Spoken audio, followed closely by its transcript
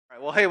All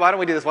right, well, hey, why don't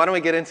we do this? Why don't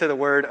we get into the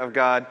Word of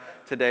God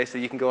today so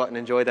you can go out and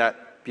enjoy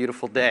that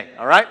beautiful day,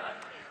 all right?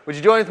 Would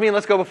you join with me and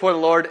let's go before the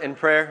Lord in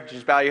prayer?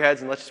 Just bow your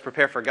heads and let's just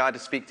prepare for God to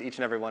speak to each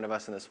and every one of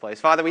us in this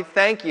place. Father, we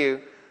thank you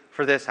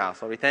for this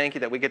house. Lord, we thank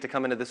you that we get to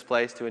come into this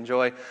place to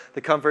enjoy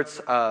the comforts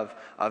of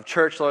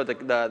church, Lord,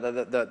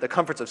 the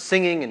comforts of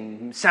singing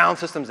and sound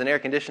systems and air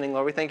conditioning.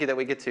 Lord, we thank you that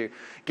we get to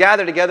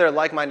gather together in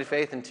like-minded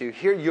faith and to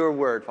hear your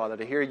word, Father,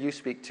 to hear you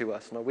speak to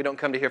us. Lord, we don't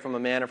come to hear from a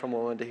man or from a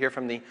woman, to hear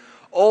from the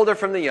old or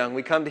from the young.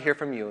 We come to hear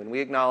from you, and we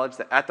acknowledge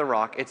that at the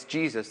Rock, it's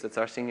Jesus that's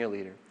our senior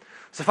leader.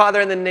 So,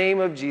 Father, in the name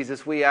of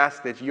Jesus, we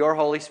ask that your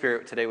Holy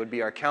Spirit today would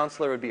be our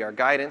counselor, would be our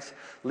guidance,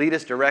 lead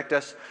us, direct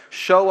us,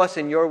 show us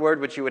in your word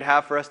what you would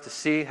have for us to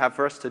see, have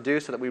for us to do,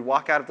 so that we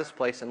walk out of this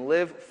place and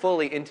live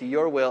fully into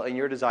your will and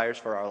your desires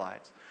for our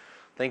lives.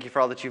 Thank you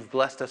for all that you've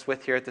blessed us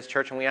with here at this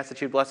church, and we ask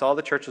that you bless all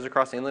the churches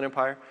across the Inland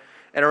Empire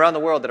and around the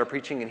world that are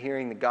preaching and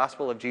hearing the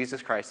gospel of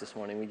Jesus Christ this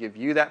morning. We give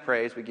you that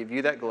praise, we give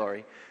you that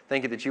glory.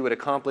 Thank you that you would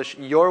accomplish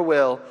your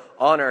will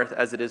on earth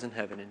as it is in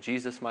heaven. In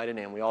Jesus' mighty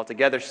name, we all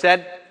together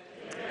said,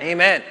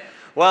 Amen.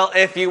 Well,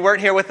 if you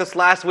weren't here with us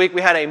last week,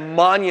 we had a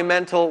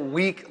monumental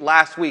week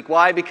last week.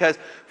 Why? Because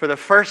for the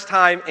first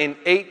time in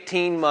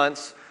 18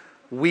 months,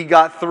 we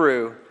got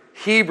through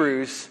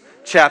Hebrews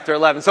chapter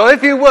 11. So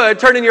if you would,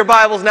 turn in your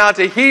Bibles now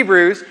to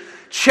Hebrews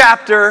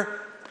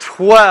chapter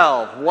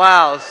 12.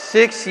 Wow,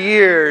 6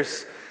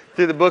 years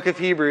through the book of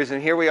Hebrews,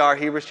 and here we are,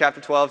 Hebrews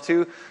chapter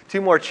 12.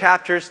 Two more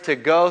chapters to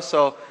go,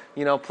 so,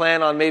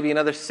 plan on maybe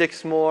another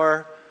 6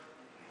 more.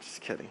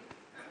 Just kidding.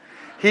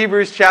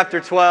 Hebrews chapter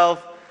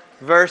 12,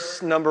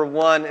 verse number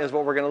 1 is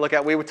what we're going to look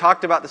at. We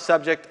talked about the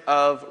subject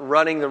of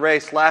running the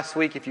race last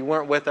week, if you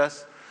weren't with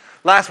us.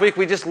 Last week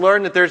we just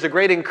learned that there's a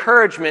great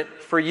encouragement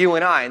for you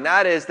and I, and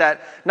that is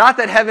that not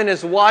that heaven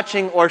is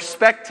watching or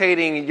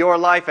spectating your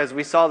life, as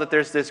we saw that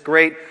there's this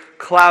great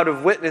cloud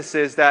of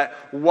witnesses that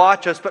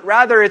watch us, but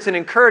rather it's an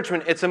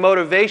encouragement, it's a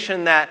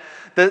motivation that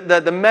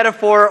the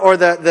metaphor or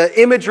the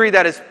imagery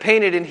that is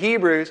painted in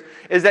Hebrews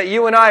is that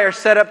you and I are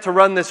set up to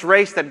run this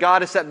race that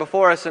God has set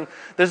before us. And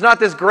there's not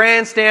this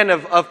grandstand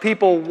of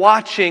people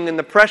watching and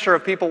the pressure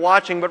of people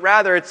watching, but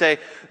rather it's a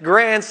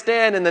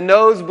grandstand and the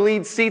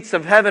nosebleed seats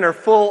of heaven are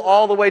full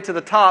all the way to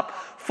the top,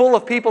 full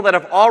of people that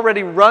have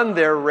already run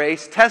their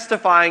race,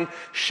 testifying,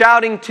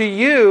 shouting to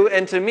you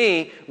and to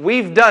me,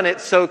 we've done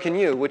it, so can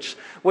you, which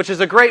is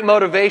a great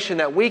motivation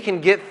that we can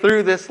get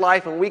through this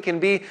life and we can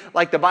be,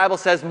 like the Bible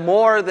says,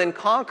 more than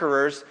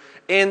conquerors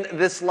in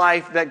this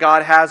life that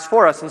God has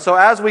for us. And so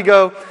as we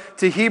go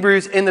to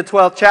Hebrews in the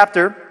 12th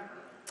chapter,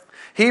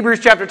 Hebrews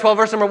chapter 12,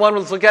 verse number 1,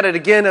 let's look at it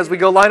again as we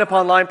go line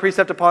upon line,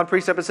 precept upon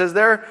precept. It says,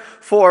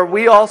 Therefore,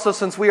 we also,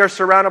 since we are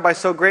surrounded by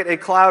so great a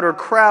cloud or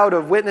crowd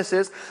of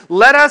witnesses,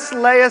 let us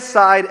lay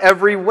aside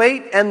every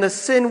weight and the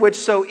sin which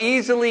so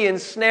easily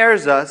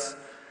ensnares us,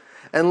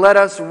 and let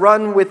us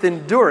run with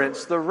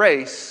endurance the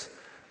race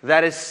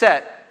that is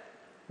set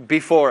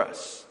before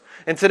us.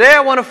 And today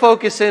I want to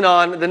focus in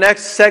on the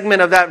next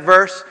segment of that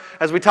verse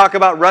as we talk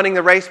about running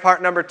the race,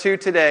 part number 2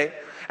 today.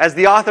 As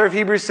the author of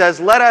Hebrews says,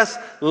 let us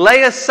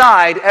lay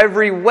aside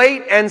every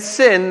weight and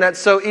sin that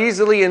so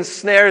easily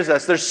ensnares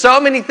us. There's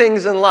so many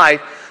things in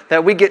life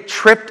that we get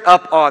tripped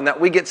up on, that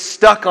we get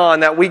stuck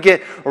on, that we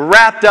get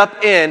wrapped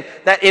up in,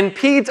 that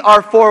impedes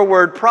our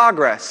forward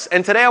progress.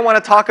 And today I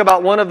want to talk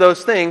about one of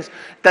those things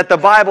that the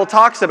Bible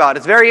talks about.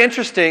 It's very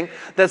interesting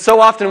that so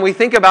often we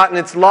think about, and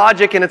it's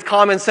logic and it's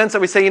common sense, that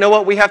we say, you know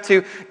what, we have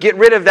to get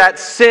rid of that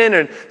sin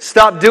and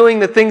stop doing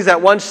the things that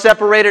once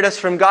separated us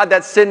from God,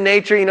 that sin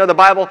nature. The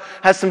Bible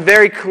has some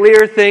very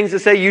clear things that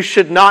say you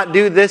should not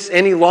do this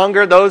any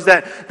longer. Those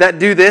that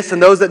do this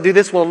and those that do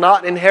this will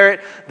not inherit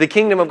the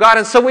kingdom of God.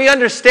 And so we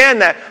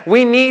understand that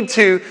we need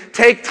to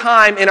take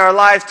time in our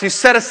lives to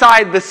set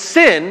aside the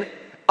sin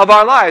of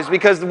our lives,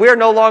 because we're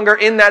no longer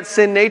in that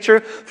sin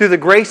nature. Through the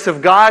grace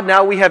of God,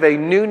 now we have a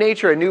new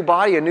nature, a new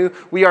body,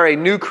 we are a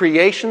new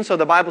creation, so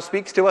the Bible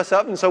speaks to us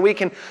of, and so we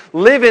can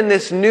live in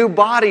this new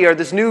body or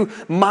this new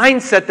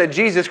mindset that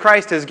Jesus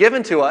Christ has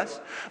given to us.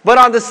 But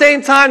at the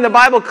same time, the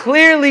Bible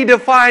clearly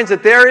defines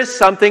that there is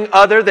something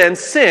other than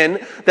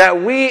sin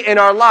that we in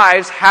our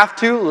lives have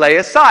to lay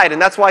aside. And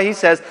that's why he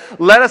says,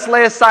 let us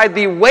lay aside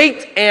the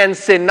weight and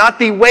sin, not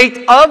the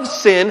weight of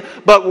sin,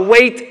 but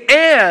weight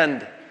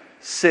and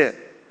sin.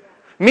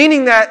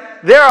 Meaning that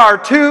there are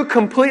two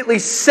completely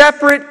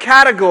separate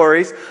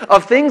categories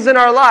of things in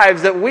our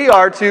lives that we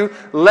are to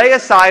lay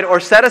aside or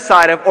set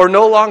aside of or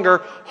no longer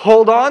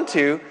hold on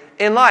to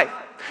in life.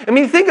 I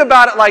mean, think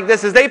about it like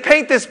this, as they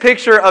paint this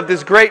picture of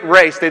this great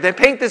race. They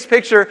paint this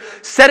picture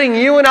setting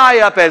you and I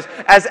up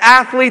as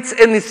athletes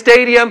in the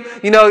stadium.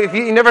 If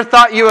you never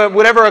thought you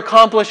would ever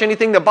accomplish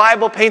anything, the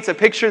Bible paints a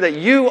picture that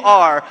you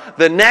are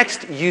the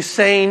next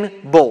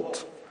Usain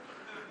Bolt.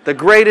 The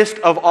greatest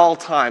of all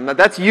time. Now,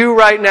 that's you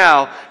right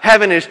now.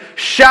 Heaven is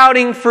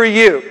shouting for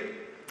you.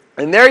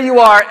 And there you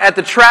are at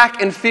the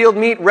track and field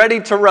meet, ready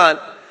to run.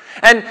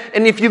 And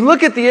if you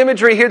look at the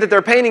imagery here that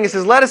they're painting, it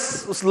says, let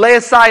us lay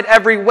aside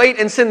every weight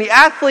and sin. The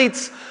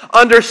athletes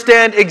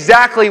understand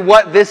exactly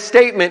what this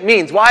statement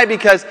means. Why?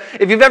 Because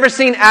if you've ever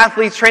seen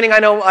athletes training, I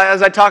know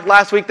as I talked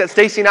last week that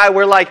Stacy and I,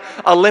 we're like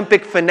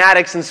Olympic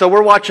fanatics, and so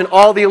we're watching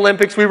all the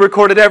Olympics. We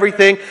recorded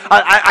everything.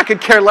 I could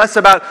care less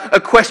about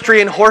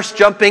equestrian horse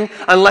jumping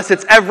unless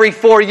it's every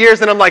 4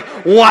 years, and I'm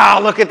like, wow,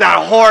 look at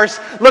that horse,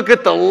 look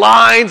at the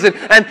lines, and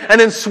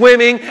then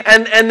swimming,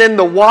 and then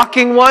the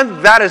walking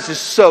one. That is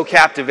just so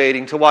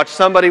captivating to watch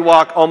somebody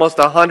walk almost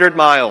 100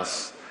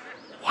 miles.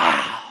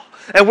 Wow.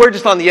 And we're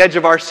just on the edge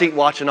of our seat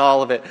watching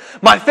all of it.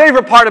 My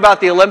favorite part about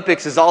the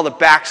Olympics is all the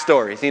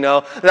backstories, you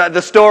know,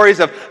 the stories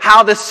of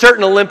how this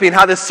certain Olympian,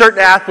 how this certain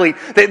athlete,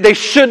 they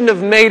shouldn't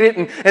have made it,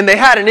 and they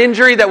had an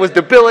injury that was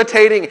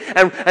debilitating,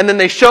 and then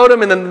they showed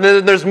him, and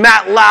then there's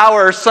Matt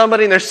Lauer or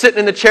somebody, and they're sitting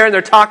in the chair, and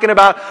they're talking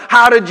about,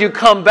 how did you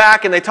come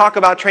back? And they talk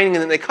about training,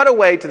 and then they cut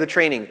away to the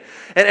training.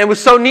 And it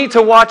was so neat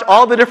to watch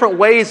all the different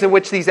ways in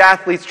which these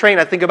athletes train.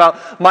 I think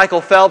about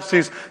Michael Phelps,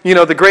 who's, you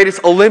know, the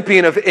greatest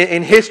Olympian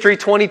in history,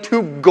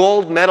 22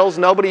 gold medals.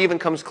 Nobody even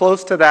comes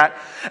close to that.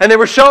 And they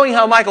were showing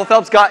how Michael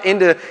Phelps got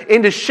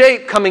into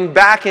shape coming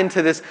back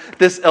into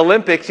this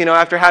Olympics, you know,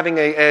 after having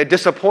a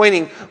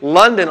disappointing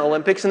London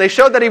Olympics. And they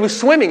showed that he was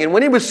swimming. And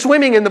when he was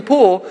swimming in the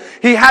pool,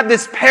 he had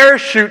this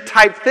parachute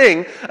type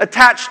thing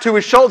attached to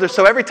his shoulder.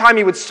 So every time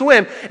he would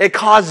swim, it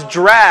caused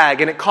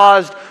drag and it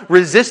caused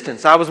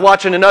resistance. I was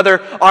watching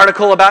another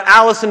article about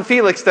Allison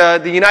Felix,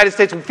 the United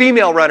States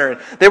female runner.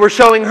 They were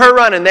showing her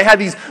run, and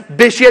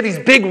she had these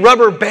big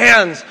rubber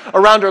bands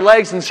around her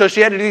legs, and so she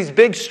had to do these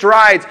big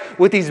strides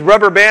with these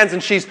rubber bands,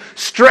 and she's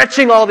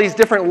stretching all these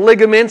different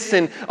ligaments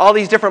and all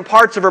these different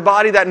parts of her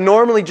body that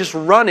normally just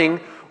running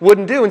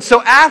wouldn't do. And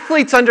so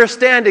athletes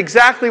understand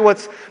exactly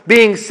what's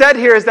being said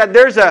here, is that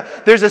there's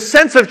a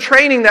sense of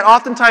training that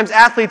oftentimes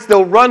athletes,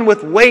 they'll run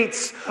with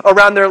weights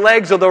around their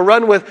legs, or they'll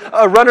run with,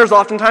 runners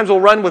oftentimes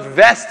will run with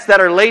vests that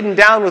are laden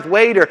down with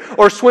weight,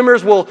 or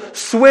swimmers will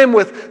swim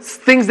with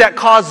things that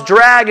cause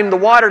drag in the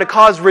water to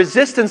cause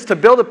resistance to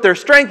build up their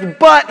strength.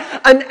 But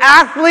an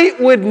athlete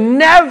would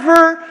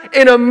never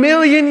in a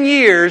million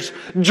years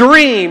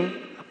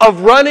dream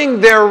of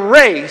running their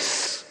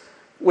race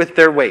with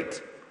their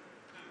weight.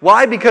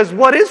 Why? Because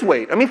what is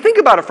weight? I mean, think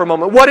about it for a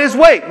moment. What is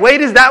weight?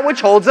 Weight is that which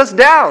holds us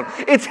down.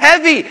 It's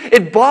heavy.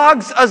 It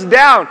bogs us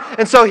down.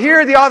 And so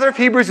here the author of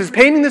Hebrews is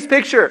painting this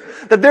picture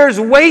that there's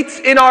weights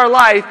in our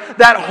life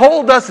that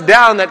hold us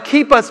down, that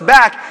keep us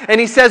back. And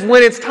he says,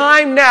 when it's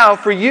time now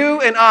for you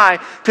and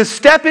I to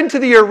step into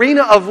the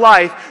arena of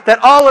life that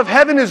all of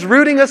heaven is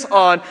rooting us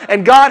on,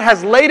 and God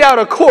has laid out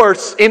a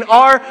course in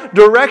our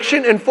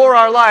direction and for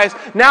our lives,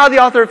 now the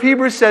author of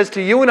Hebrews says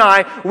to you and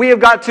I, we have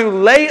got to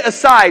lay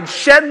aside,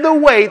 shed the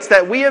weight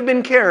that we have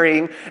been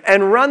carrying,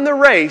 and run the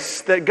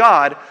race that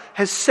God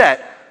has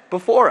set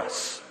before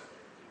us.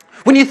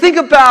 When you think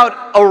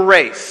about a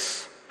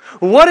race,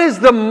 what is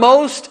the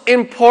most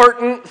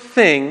important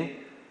thing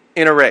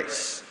in a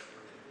race?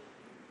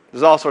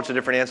 There's all sorts of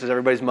different answers.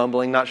 Everybody's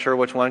mumbling, not sure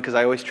which one, because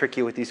I always trick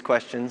you with these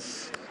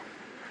questions.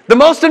 The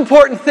most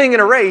important thing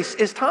in a race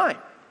is time.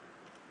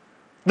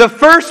 The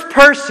first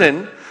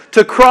person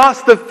to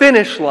cross the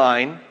finish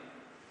line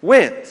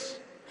wins.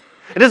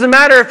 It doesn't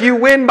matter if you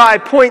win by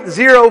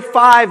 0.05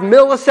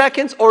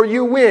 milliseconds or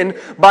you win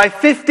by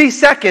 50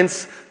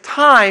 seconds.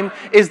 Time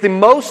is the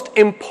most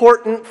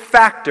important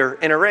factor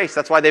in a race.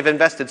 That's why they've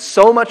invested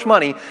so much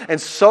money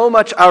and so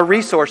much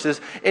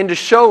resources into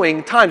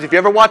showing times. If you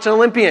ever watch an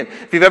Olympian,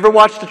 if you've ever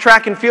watched a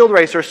track and field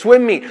race or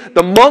swim meet,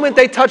 the moment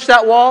they touch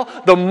that wall,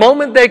 the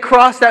moment they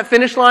cross that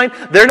finish line,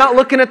 they're not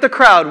looking at the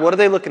crowd. What are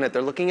they looking at?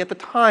 They're looking at the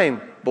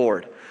time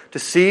board to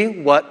see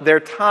what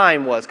their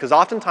time was, because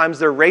oftentimes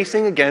they're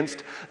racing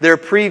against their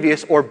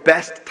previous or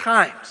best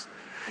times.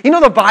 You know,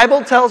 the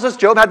Bible tells us,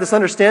 Job had this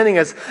understanding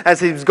as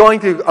he was going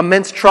through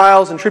immense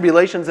trials and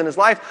tribulations in his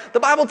life. The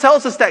Bible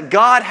tells us that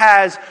God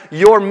has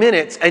your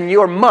minutes and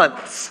your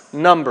months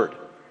numbered.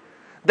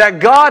 That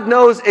God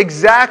knows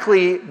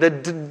exactly the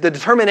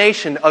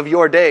determination of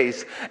your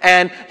days,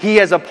 and He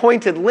has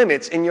appointed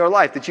limits in your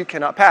life that you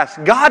cannot pass.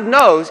 God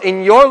knows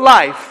in your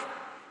life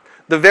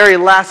the very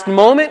last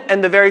moment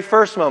and the very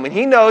first moment.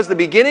 He knows the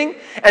beginning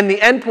and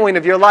the end point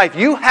of your life.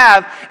 You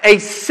have a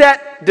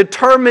set,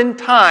 determined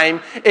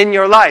time in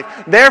your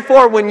life.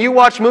 Therefore, when you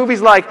watch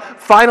movies like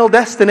Final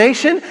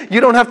Destination,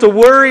 you don't have to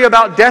worry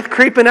about death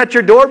creeping at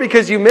your door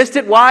because you missed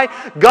it. Why?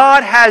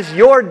 God has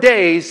your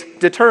days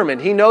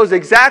determined. He knows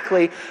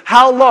exactly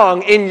how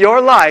long in your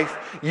life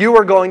you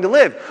are going to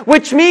live.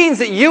 Which means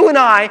that you and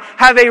I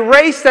have a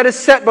race that is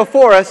set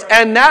before us,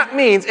 and that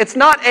means it's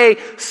not a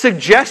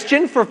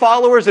suggestion for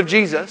followers of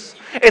Jesus.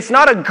 It's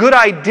not a good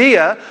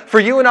idea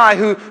for you and I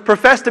who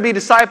profess to be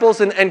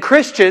disciples and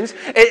Christians.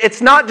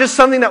 It's not just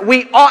something that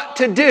we ought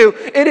to do.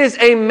 It is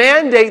a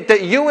mandate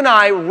that you and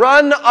I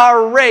run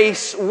our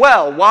race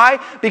well. Why?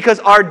 Because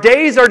our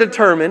days are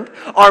determined,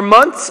 our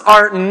months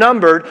are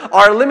numbered,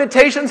 our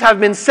limitations have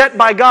been set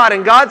by God,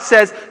 and God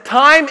says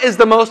time is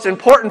the most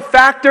important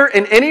factor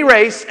in any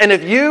race, and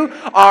if you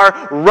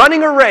are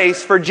running a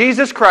race for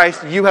Jesus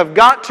Christ, you have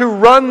got to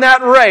run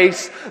that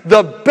race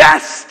the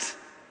best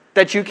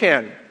that you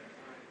can.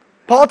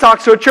 Paul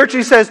talks to a church,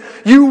 he says,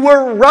 you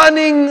were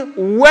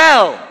running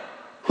well.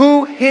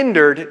 Who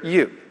hindered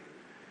you?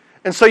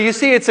 And so you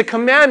see, it's a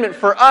commandment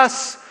for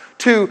us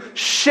to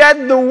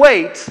shed the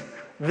weight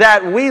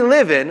that we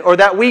live in or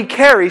that we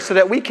carry so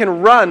that we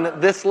can run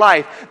this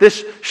life.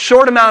 This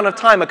short amount of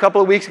time, a couple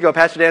of weeks ago,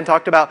 Pastor Dan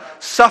talked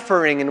about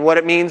suffering and what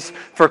it means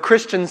for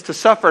Christians to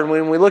suffer. And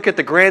when we look at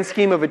the grand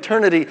scheme of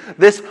eternity,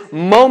 this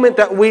moment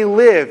that we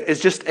live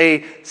is just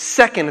a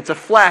second. It's a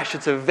flash.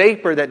 It's a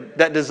vapor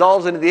that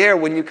dissolves into the air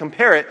when you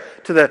compare it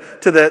to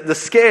the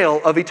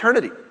scale of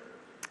eternity.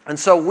 And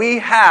so we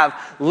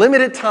have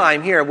limited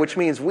time here, which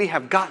means we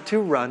have got to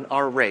run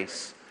our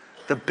race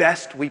the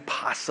best we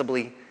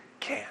possibly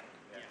can.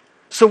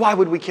 So why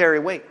would we carry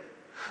weight?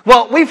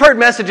 Well, we've heard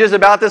messages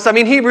about this. I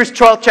mean, Hebrews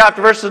 12th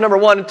chapter, verses number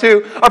 1 and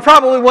 2 are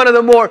probably one of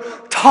the more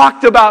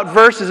talked about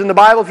verses in the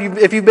Bible.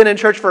 If you've been in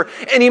church for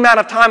any amount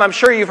of time, I'm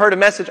sure you've heard a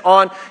message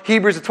on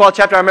Hebrews, the 12th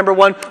chapter. I remember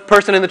one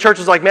person in the church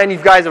was like, man, you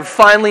guys have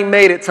finally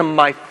made it to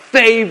my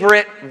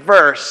favorite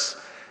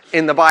verse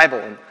in the Bible.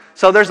 And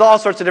so there's all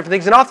sorts of different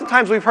things. And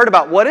oftentimes we've heard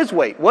about what is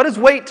weight? What is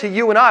weight to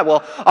you and I?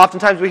 Well,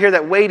 oftentimes we hear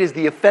that weight is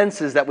the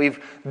offenses that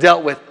we've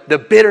dealt with, the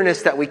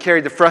bitterness that we carry,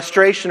 the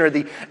frustration or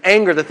the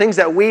anger, the things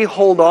that we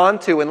hold on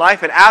to in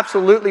life. And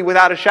absolutely,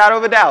 without a shadow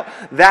of a doubt,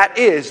 that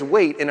is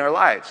weight in our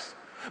lives.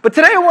 But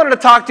today I wanted to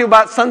talk to you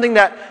about something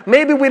that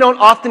maybe we don't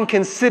often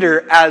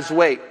consider as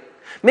weight.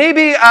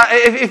 Maybe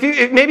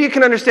maybe you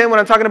can understand what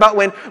I'm talking about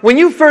when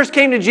you first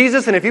came to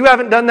Jesus, and if you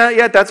haven't done that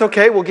yet, that's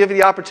okay. We'll give you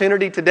the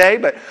opportunity today.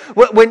 But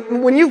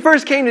when you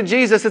first came to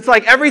Jesus, it's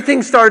like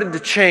everything started to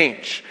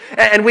change.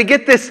 And we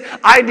get this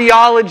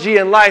ideology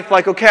in life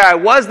like, okay, I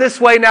was this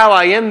way, now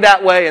I am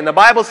that way. And the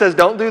Bible says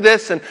don't do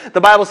this, and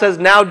the Bible says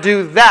now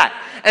do that.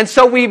 And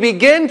so we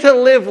begin to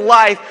live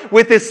life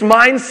with this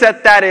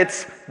mindset that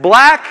it's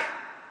black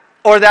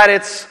or that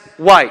it's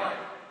white.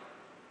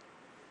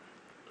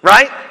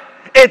 Right?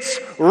 It's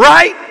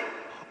right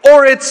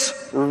or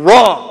it's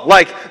wrong.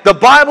 Like the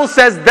Bible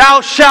says, thou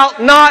shalt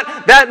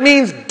not. That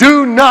means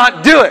do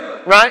not do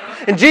it, right?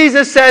 And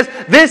Jesus says,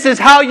 this is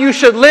how you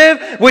should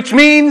live, which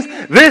means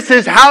this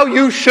is how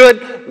you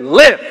should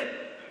live,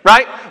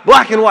 right?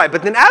 Black and white.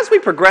 But then as we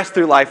progress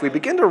through life, we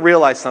begin to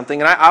realize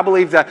something. And I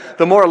believe that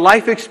the more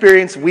life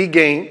experience we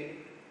gain,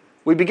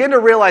 we begin to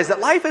realize that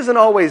life isn't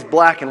always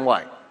black and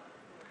white.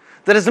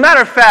 That as a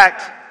matter of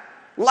fact,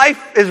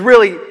 life is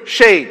really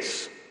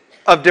shades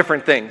of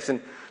different things. And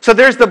so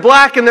there's the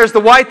black and there's the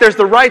white, there's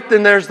the right,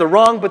 then there's the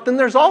wrong, but then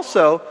there's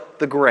also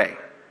the gray.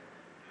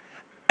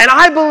 And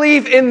I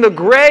believe in the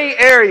gray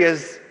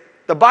areas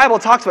the Bible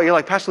talks about. You're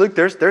like, Pastor Luke,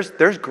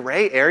 there's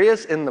gray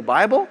areas in the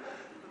Bible?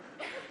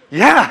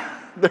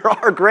 Yeah, there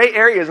are gray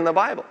areas in the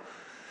Bible.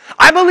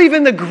 I believe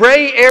in the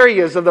gray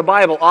areas of the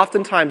Bible.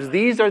 Oftentimes,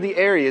 these are the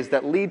areas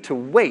that lead to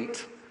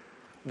weight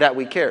that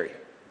we carry.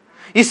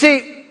 You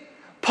see,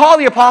 Paul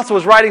the Apostle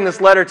was writing this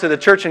letter to the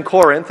church in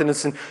Corinth, and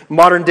it's in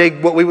modern day,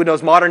 what we would know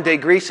as modern day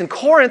Greece. And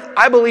Corinth,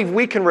 I believe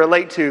we can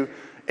relate to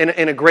in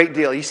a great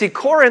deal. You see,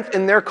 Corinth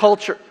in their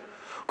culture,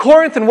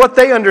 Corinth and what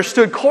they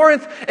understood,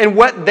 Corinth and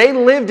what they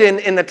lived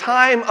in the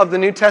time of the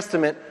New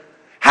Testament,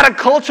 had a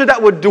culture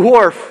that would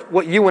dwarf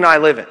what you and I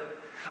live in.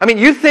 I mean,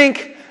 you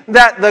think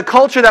that the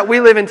culture that we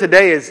live in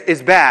today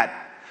is bad.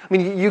 I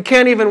mean, you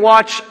can't even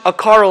watch a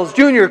Carl's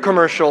Jr.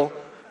 commercial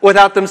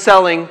without them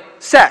selling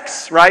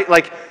sex, right?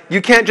 Like,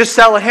 you can't just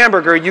sell a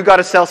hamburger, you got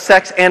to sell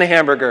sex and a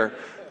hamburger.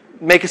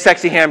 Make a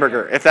sexy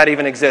hamburger, if that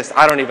even exists.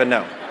 I don't even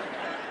know.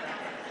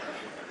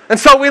 And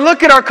so we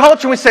look at our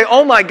culture and we say,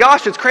 oh my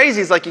gosh, it's crazy.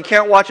 It's like you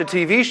can't watch a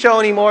TV show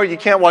anymore, you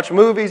can't watch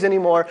movies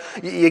anymore,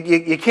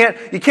 you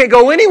can't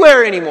go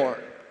anywhere anymore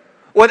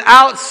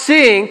without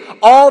seeing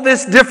all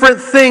these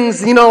different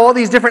things, all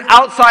these different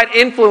outside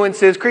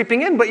influences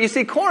creeping in. But you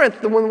see,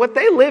 Corinth, what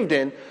they lived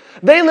in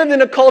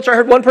a culture, I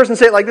heard one person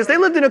say it like this, they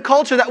lived in a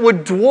culture that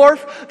would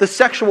dwarf the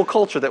sexual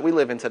culture that we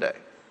live in today.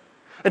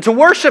 And to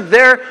worship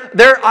their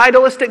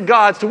idolistic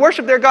gods,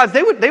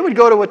 they would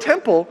go to a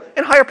temple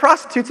and hire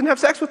prostitutes and have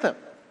sex with them.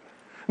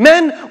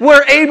 Men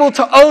were able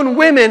to own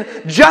women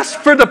just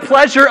for the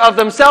pleasure of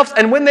themselves,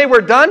 and when they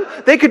were done,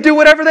 they could do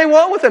whatever they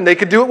want with them. They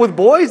could do it with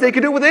boys, they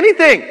could do it with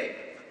anything.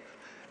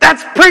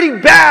 That's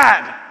pretty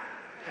bad.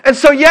 And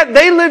so yet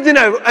they lived in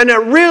a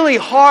really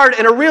hard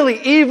and a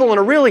really evil and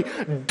a really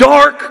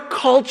dark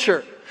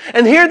culture.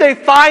 And here they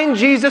find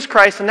Jesus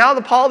Christ, and now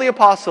Paul the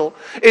Apostle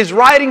is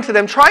writing to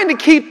them, trying to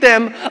keep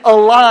them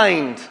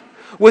aligned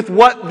with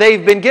what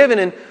they've been given.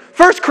 In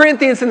 1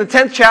 Corinthians in the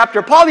 10th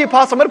chapter, Paul the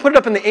Apostle, I'm going to put it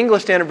up in the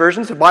English Standard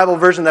Version. It's a Bible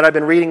version that I've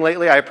been reading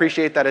lately. I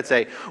appreciate that it's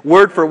a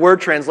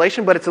word-for-word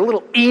translation, but it's a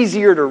little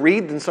easier to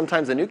read than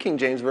sometimes the New King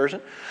James Version.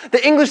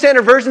 The English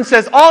Standard Version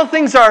says, all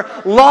things are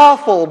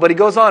lawful, but he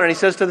goes on and he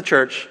says to the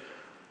church,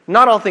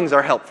 not all things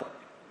are helpful.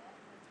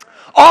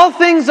 All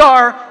things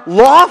are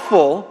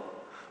lawful,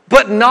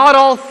 but not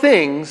all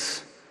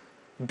things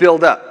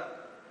build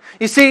up.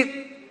 You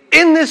see,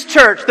 in this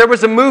church, there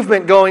was a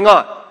movement going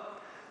on.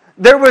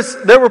 There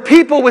were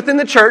people within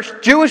the church,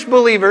 Jewish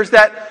believers,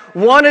 that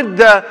wanted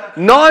the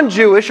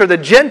non-Jewish or the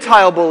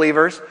Gentile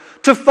believers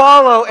to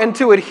follow and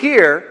to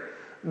adhere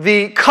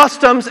the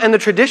customs and the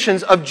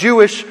traditions of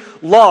Jewish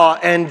law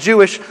and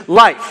Jewish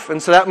life.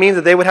 And so that means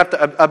that they would have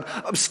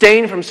to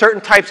abstain from certain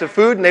types of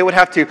food, and they would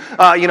have to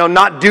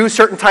not do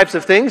certain types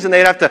of things, and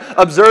they'd have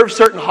to observe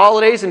certain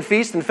holidays and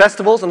feasts and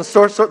festivals and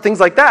sort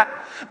things like that.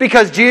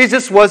 Because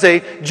Jesus was a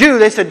Jew,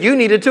 they said you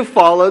needed to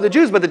follow the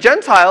Jews. But the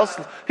Gentiles,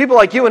 people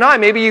like you and I,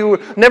 maybe you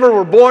never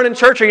were born in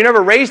church or you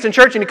never raised in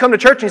church, and you come to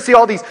church and you see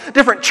all these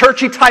different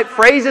churchy type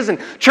phrases and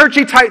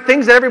churchy type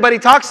things that everybody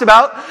talks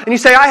about, and you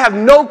say, I have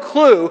no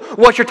clue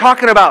what you're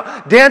talking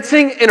about.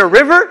 Dancing in a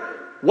river?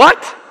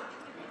 What?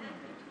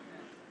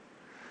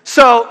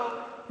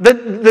 So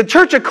the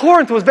church at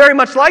Corinth was very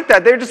much like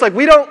that. They're just like,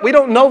 we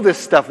don't know this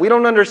stuff. We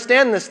don't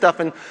understand this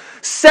stuff. And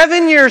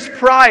 7 years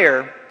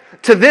prior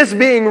to this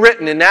being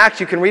written in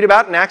Acts, you can read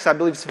about it in Acts, I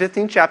believe it's the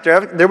 15th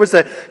chapter, there was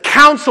a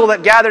council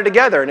that gathered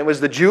together, and it was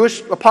the Jewish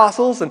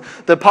apostles and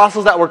the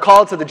apostles that were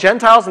called to the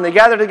Gentiles, and they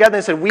gathered together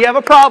and said, we have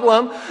a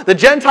problem. The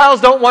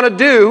Gentiles don't want to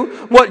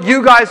do what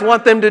you guys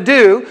want them to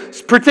do,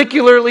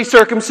 particularly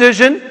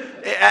circumcision.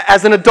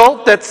 As an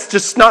adult, that's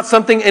just not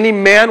something any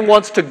man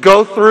wants to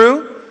go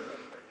through.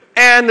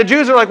 And the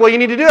Jews are like, well, you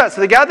need to do that.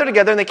 So they gathered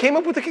together, and they came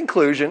up with a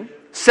conclusion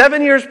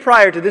 7 years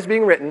prior to this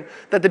being written,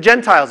 that the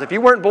Gentiles, if you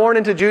weren't born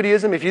into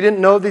Judaism, if you didn't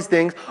know these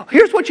things,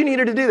 here's what you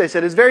needed to do. They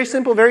said, it's very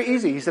simple, very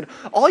easy. He said,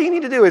 all you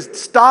need to do is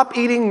stop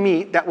eating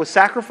meat that was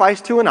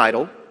sacrificed to an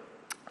idol.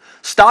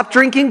 Stop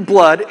drinking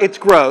blood, it's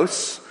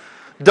gross.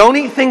 Don't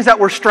eat things that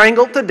were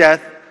strangled to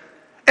death.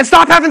 And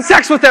stop having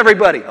sex with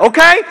everybody,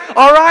 okay?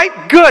 All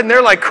right, good. And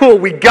they're like, cool,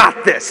 we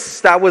got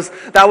this. That was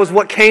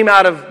what came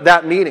out of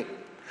that meeting.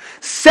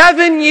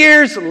 7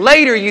 years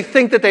later, you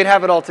think that they'd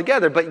have it all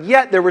together, but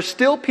yet there were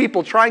still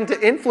people trying to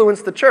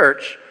influence the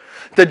church,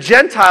 the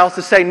Gentiles,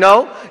 to say,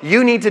 no,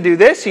 you need to do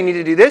this, you need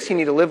to do this, you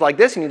need to live like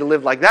this, you need to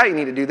live like that, you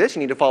need to do this, you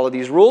need to follow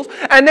these rules.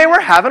 And they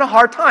were having a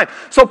hard time.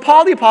 So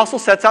Paul the Apostle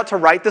sets out to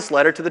write this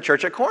letter to the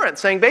church at Corinth,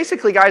 saying,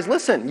 basically, guys,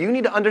 listen, you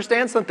need to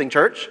understand something,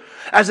 church.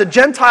 As a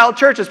Gentile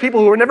church, as people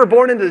who were never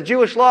born into the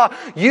Jewish law,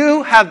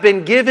 you have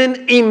been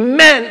given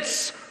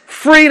immense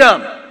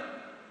freedom.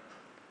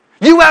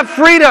 You have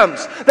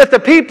freedoms that the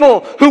people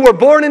who were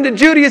born into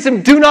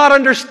Judaism do not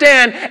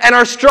understand and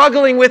are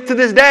struggling with to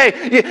this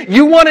day.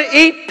 You want to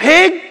eat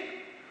pig?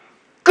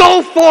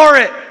 Go for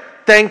it.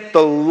 Thank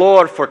the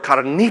Lord for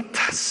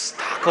carnitas,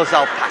 tacos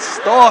al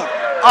pastor.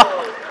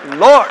 Oh,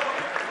 Lord.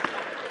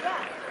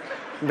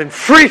 I've been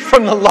free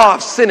from the law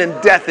of sin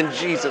and death in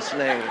Jesus'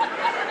 name.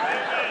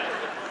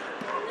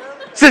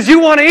 It says,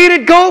 you want to eat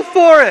it? Go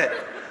for it.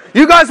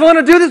 You guys want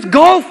to do this?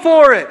 Go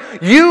for it.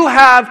 You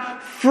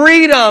have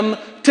freedom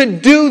to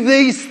do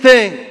these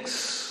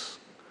things.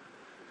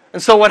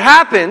 And so what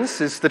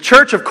happens is the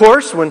church, of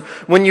course,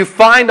 when you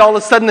find all of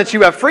a sudden that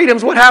you have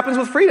freedoms, what happens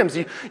with freedoms?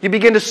 You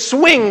begin to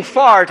swing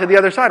far to the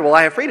other side. Well,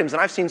 I have freedoms.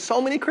 And I've seen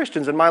so many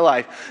Christians in my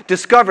life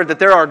discover that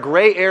there are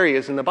gray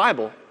areas in the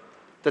Bible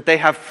that they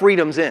have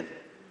freedoms in.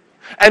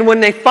 And when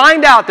they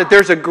find out that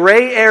there's a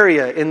gray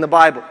area in the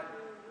Bible,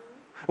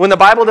 when the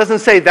Bible doesn't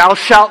say, thou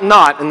shalt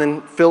not, and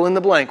then fill in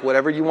the blank,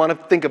 whatever you want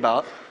to think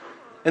about,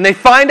 and they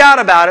find out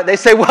about it, they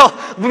say, well,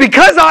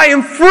 because I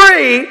am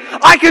free,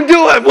 I can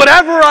do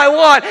whatever I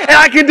want, and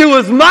I can do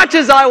as much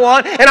as I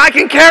want, and I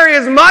can carry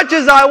as much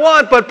as I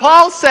want. But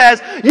Paul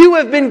says, you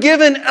have been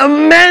given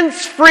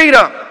immense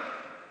freedom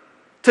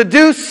to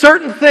do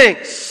certain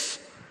things.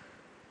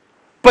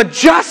 But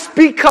just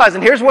because,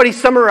 and here's what he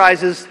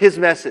summarizes his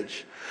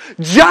message,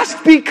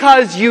 just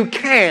because you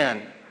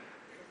can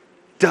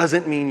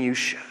doesn't mean you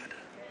should.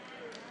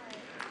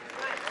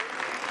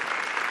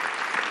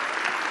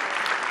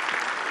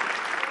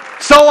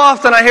 So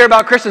often I hear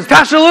about Christians,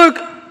 Pastor Luke,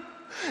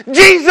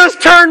 Jesus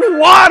turned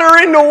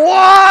water into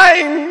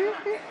wine.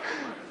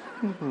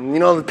 You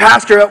know, the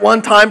pastor at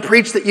one time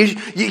preached that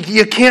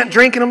you can't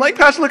drink. And I'm like,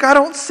 Pastor Luke, I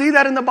don't see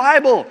that in the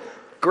Bible.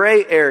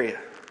 Gray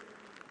area.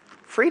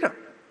 Freedom.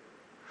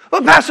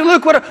 Well, Pastor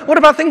Luke, what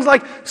about things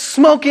like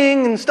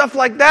smoking and stuff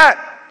like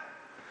that?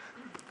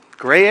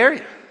 Gray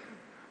area.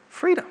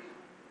 Freedom.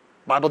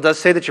 The Bible does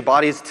say that your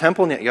body is a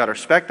temple, and yet you got to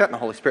respect that, and the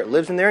Holy Spirit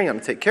lives in there, and you got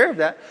to take care of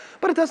that.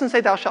 But it doesn't say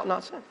thou shalt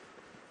not sin.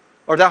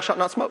 Or thou shalt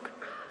not smoke.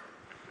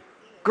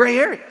 Gray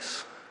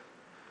areas.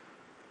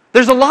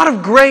 There's a lot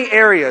of gray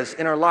areas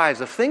in our lives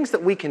of things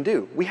that we can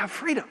do. We have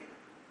freedom.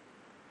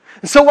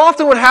 And so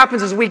often what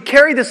happens is we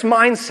carry this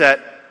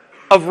mindset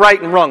of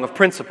right and wrong, of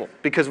principle,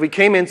 because we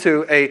came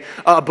into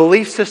a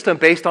belief system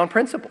based on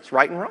principles,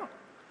 right and wrong.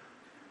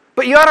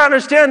 But you ought to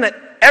understand that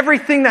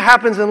everything that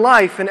happens in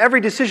life and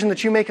every decision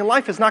that you make in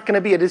life is not going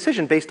to be a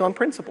decision based on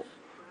principle.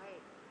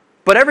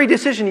 But every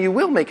decision you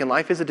will make in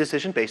life is a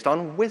decision based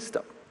on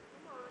wisdom.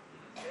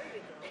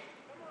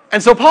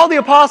 And so Paul the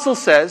Apostle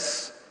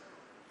says,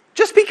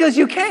 just because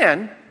you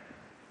can,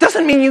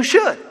 doesn't mean you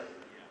should.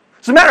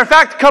 As a matter of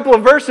fact,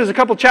 a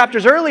couple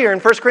chapters earlier in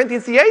 1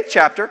 Corinthians, the 8th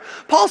chapter,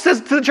 Paul says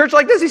to the church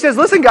like this, he says,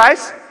 listen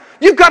guys,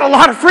 you've got a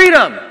lot of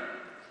freedom.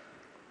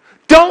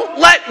 Don't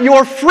let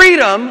your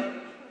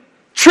freedom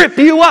trip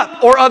you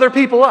up or other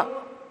people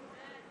up.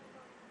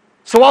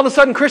 So all of a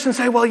sudden Christians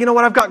say, well, you know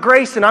what, I've got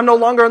grace and I'm no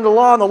longer under the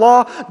law and the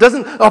law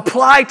doesn't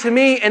apply to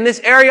me in this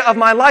area of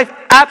my life.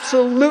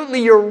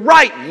 Absolutely, you're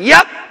right.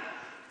 Yep.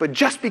 But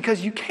just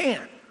because you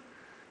can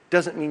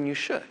doesn't mean you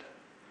should.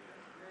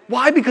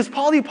 Why? Because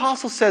Paul the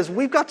Apostle says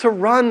we've got to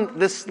run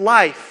this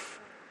life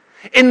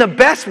in the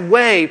best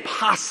way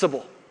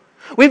possible.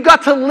 We've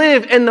got to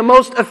live in the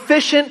most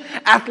efficient,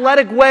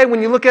 athletic way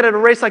when you look at it, a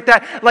race like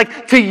that,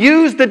 like to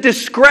use the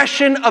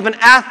discretion of an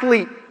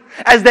athlete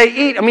as they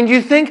eat. I mean, do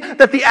you think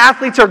that the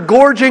athletes are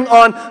gorging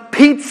on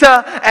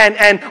pizza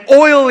and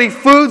oily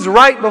foods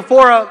right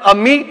before a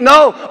meet?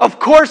 No, of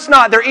course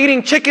not. They're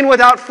eating chicken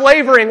without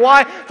flavoring.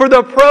 Why? For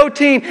the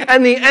protein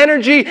and the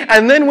energy.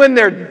 And then when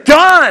they're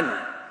done,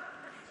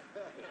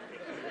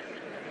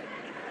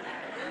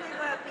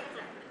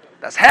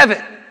 that's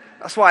heaven.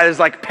 That's why there's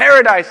like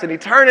paradise and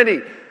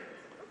eternity.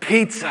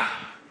 Pizza.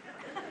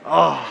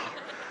 Oh,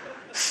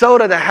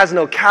 soda that has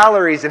no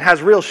calories and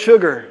has real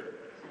sugar.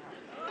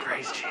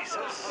 Praise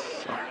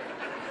Jesus.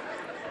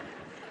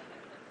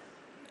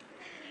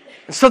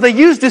 And so they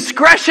use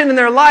discretion in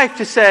their life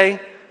to say,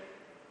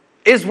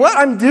 is what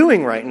I'm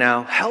doing right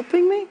now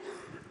helping me?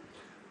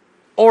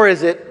 Or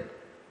is it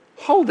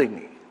holding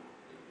me?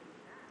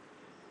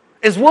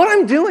 Is what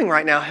I'm doing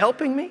right now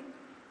helping me?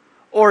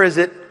 Or is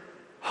it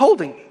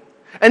holding me?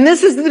 And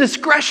this is the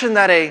discretion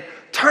that a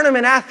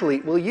tournament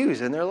athlete will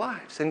use in their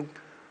lives. And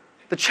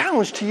the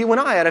challenge to you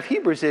and I out of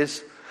Hebrews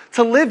is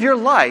to live your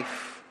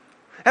life,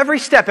 every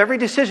step, every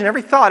decision,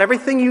 every thought,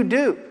 everything you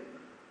do,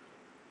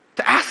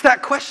 to ask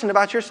that question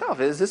about yourself.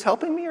 Is this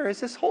helping me or is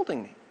this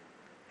holding me?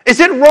 Is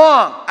it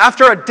wrong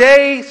after a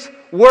day's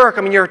work?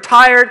 I mean, you're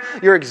tired,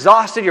 you're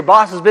exhausted, your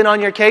boss has been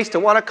on your case to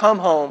want to come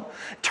home,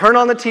 turn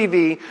on the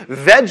TV,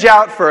 veg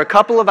out for a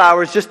couple of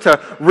hours just to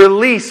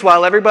release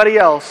while everybody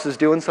else is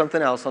doing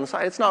something else on the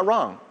side. It's not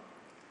wrong.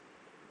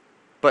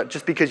 But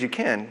just because you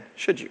can,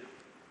 should you?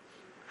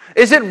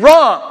 Is it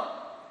wrong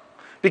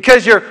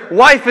because your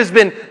wife has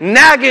been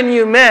nagging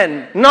you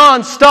men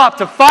nonstop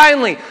to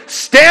finally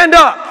stand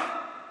up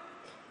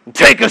and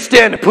take a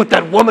stand and put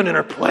that woman in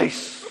her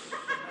place?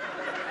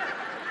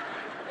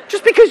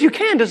 Just because you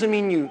can doesn't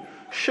mean you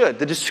should.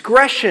 The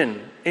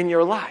discretion in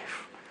your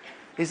life.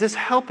 Is this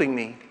helping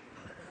me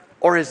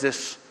or is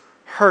this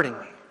hurting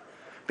me?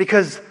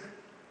 Because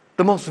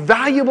the most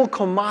valuable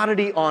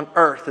commodity on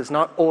earth is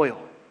not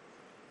oil.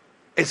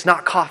 It's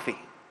not coffee.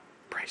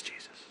 Praise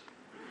Jesus.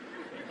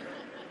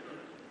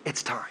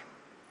 It's time.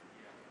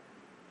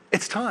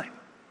 It's time.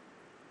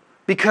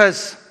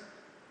 Because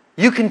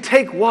you can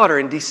take water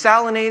and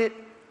desalinate it.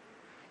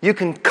 You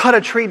can cut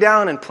a tree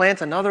down and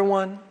plant another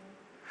one.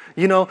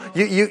 You know,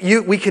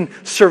 we can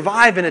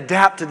survive and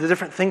adapt to the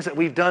different things that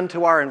we've done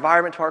to our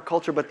environment, to our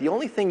culture, but the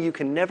only thing you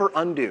can never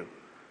undo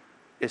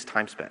is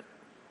time spent.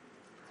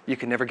 You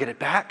can never get it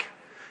back.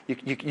 You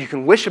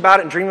can wish about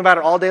it and dream about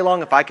it all day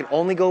long. If I could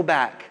only go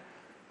back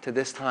to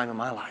this time in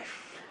my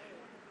life.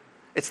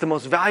 It's the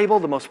most valuable,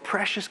 the most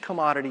precious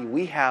commodity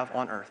we have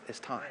on earth is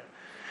time.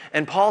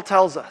 And Paul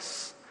tells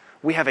us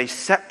we have a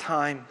set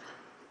time.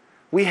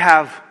 We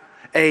have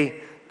a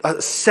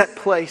set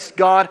place.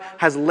 God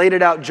has laid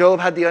it out.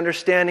 Job had the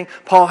understanding.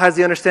 Paul has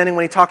the understanding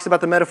when he talks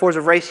about the metaphors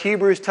of race.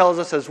 Hebrews tells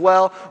us as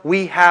well,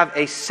 we have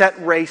a set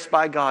race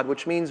by God,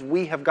 which means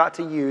we have got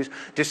to use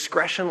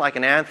discretion like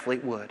an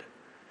athlete would.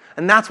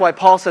 And that's why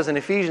Paul says in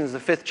Ephesians, the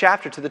 5th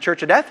chapter, to the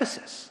church at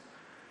Ephesus,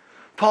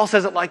 Paul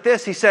says it like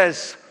this. He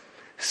says,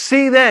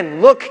 see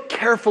then, look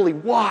carefully,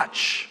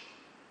 watch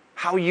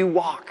how you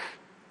walk.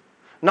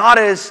 Not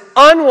as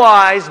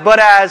unwise, but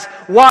as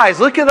wise.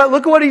 Look at that.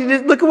 Look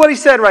at what he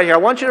said right here. I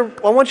want you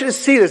to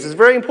see this. It's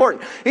very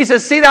important. He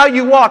says, see how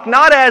you walk,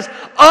 not as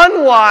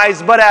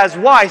unwise, but as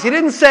wise. He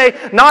didn't say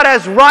not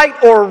as right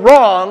or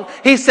wrong.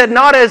 He said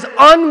not as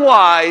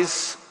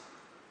unwise,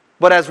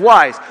 but as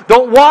wise.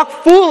 Don't walk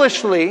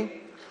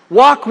foolishly.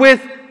 Walk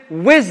with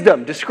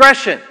wisdom,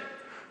 discretion.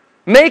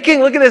 Look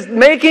at this,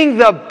 making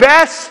the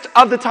best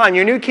of the time.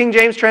 Your New King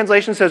James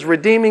translation says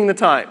redeeming the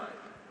time.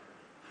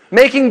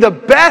 Making the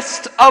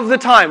best of the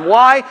time.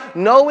 Why?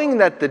 Knowing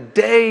that the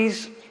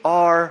days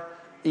are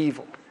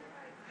evil.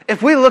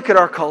 If we look at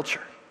our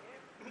culture,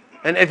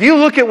 and if you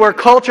look at where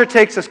culture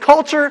takes us,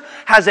 culture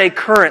has a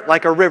current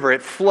like a river.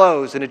 It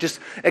flows and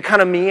it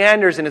kind of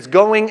meanders and it's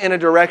going in a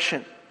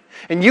direction.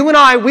 And you and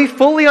I, we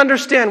fully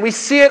understand, we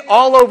see it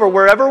all over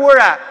wherever we're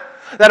at,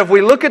 that if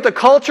we look at the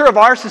culture of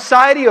our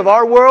society, of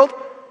our world,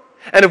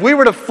 and if we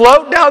were to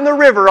float down the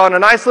river on a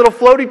nice little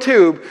floaty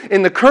tube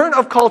in the current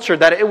of culture,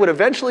 that it would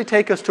eventually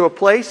take us to a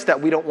place that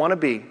we don't want to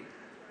be.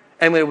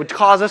 And it would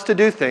cause us to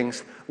do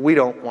things we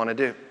don't want to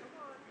do.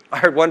 I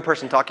heard one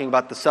person talking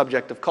about the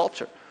subject of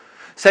culture,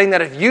 saying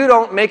that if you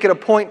don't make it a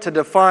point to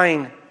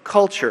define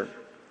culture,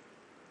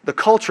 the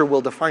culture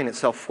will define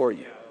itself for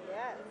you.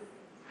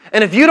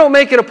 And if you don't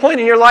make it a point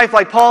in your life,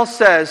 like Paul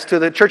says to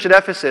the church at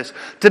Ephesus,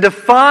 to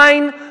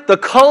define the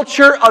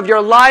culture of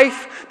your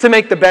life, to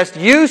make the best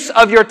use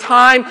of your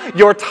time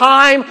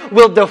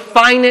will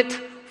define it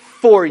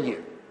for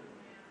you.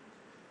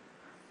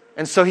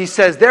 And so he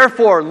says,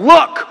 therefore,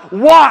 look,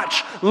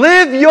 watch,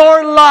 live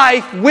your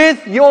life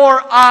with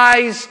your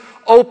eyes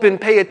open.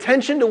 Pay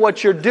attention to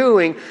what you're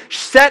doing.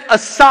 Set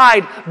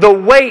aside the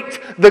weight,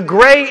 the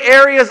gray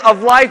areas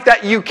of life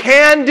that you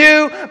can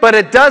do, but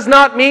it does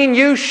not mean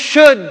you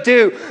should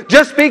do.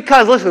 Just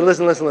because, listen,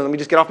 let me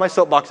just get off my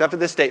soapbox after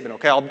this statement,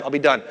 okay? I'll be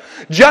done.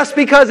 Just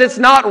because it's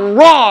not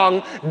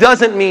wrong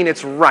doesn't mean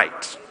it's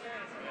right.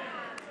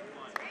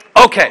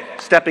 Okay,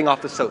 stepping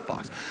off the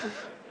soapbox.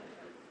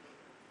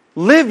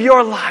 Live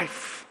your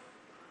life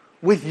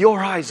with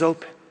your eyes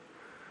open.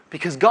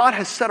 Because God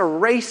has set a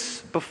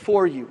race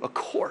before you, a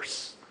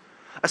course,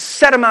 a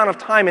set amount of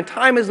time. And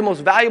time is the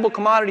most valuable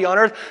commodity on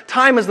earth.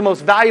 Time is the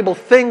most valuable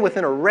thing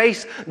within a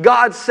race.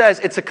 God says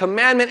it's a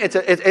commandment, it's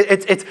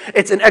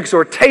an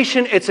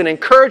exhortation, it's an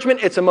encouragement,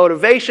 it's a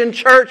motivation.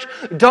 Church,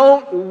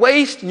 don't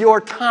waste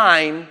your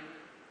time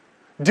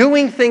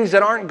doing things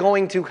that aren't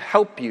going to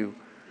help you.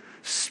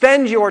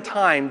 Spend your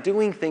time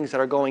doing things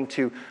that are going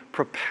to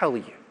propel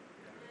you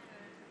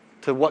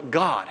to what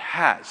God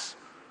has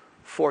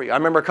for you. I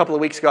remember a couple of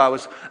weeks ago, I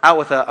was out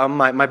with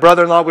my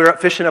brother-in-law. We were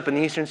out fishing up in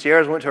the Eastern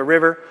Sierras. We went to a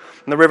river,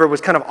 and the river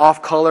was kind of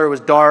off color. It was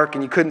dark,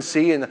 and you couldn't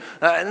see, and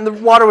the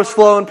water was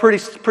flowing pretty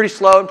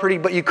slow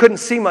but you couldn't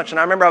see much. And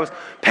I remember I was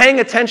paying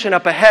attention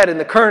up ahead in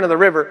the current of the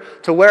river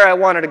to where I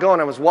wanted to go,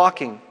 and I was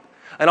walking.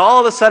 And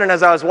all of a sudden,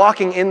 as I was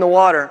walking in the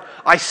water,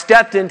 I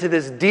stepped into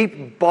this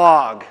deep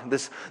bog,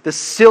 this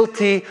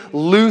silty,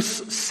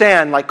 loose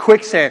sand, like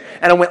quicksand,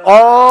 and I went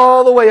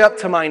all the way up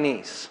to my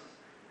knees.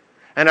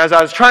 And as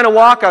I was trying to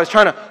walk, I was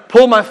trying to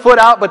pull my foot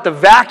out, but the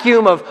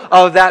vacuum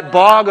of that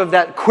bog, of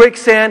that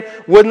quicksand,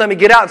 wouldn't let me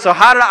get out. And so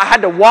I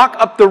had to walk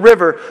up the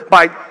river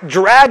by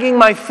dragging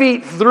my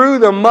feet through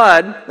the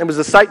mud. It was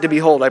a sight to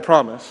behold, I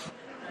promise.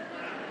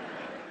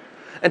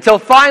 Until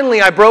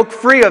finally I broke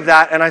free of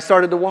that and I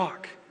started to walk.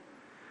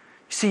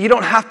 See, you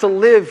don't have to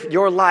live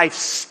your life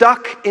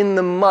stuck in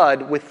the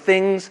mud with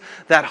things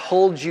that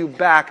hold you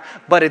back,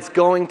 but it's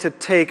going to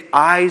take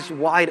eyes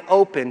wide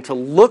open to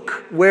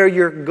look where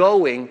you're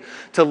going,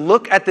 to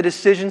look at the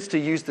decisions, to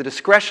use the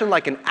discretion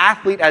like an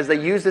athlete as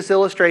they use this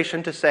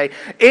illustration to say,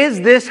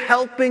 is this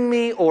helping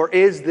me or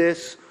is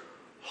this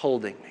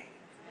holding me?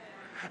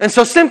 And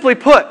so simply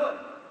put,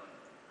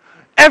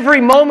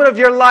 every moment of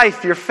your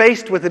life, you're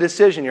faced with a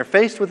decision. You're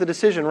faced with a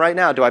decision right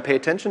now. Do I pay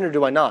attention or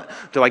do I not?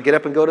 Do I get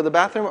up and go to the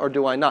bathroom or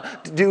do I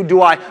not?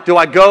 Do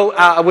I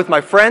go with my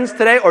friends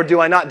today or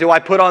do I not? Do I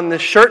put on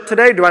this shirt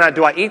today? Do I not?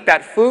 Do I eat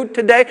that food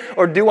today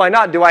or do I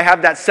not? Do I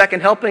have that second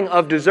helping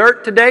of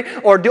dessert today?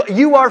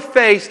 You are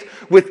faced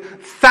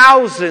with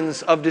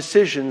thousands of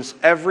decisions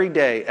every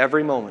day,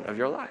 every moment of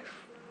your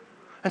life.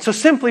 And so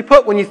simply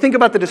put, when you think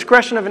about the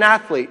discretion of an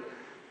athlete,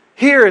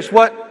 here is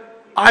what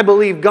I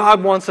believe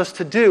God wants us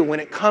to do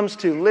when it comes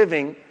to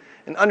living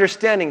and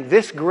understanding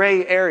this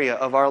gray area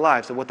of our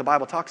lives of what the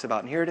Bible talks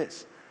about. And here it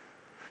is.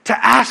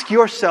 To ask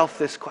yourself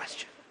this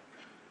question.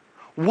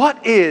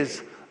 What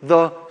is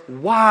the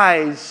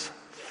wise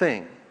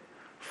thing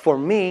for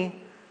me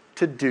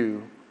to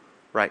do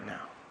right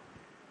now?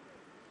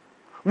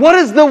 What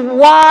is the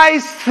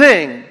wise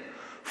thing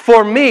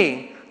for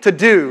me to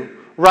do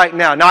right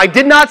now? Now, I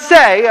did not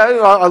say,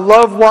 I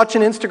love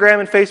watching Instagram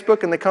and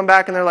Facebook, and they come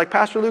back and they're like,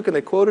 Pastor Luke, and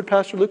they quoted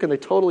Pastor Luke, and they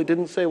totally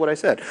didn't say what I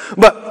said.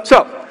 But,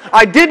 so,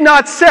 I did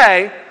not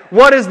say,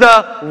 what is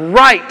the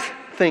right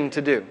thing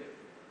to do?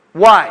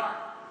 Why?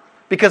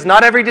 Because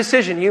not every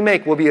decision you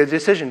make will be a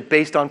decision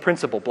based on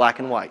principle, black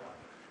and white.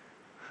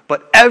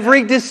 But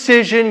every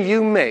decision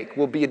you make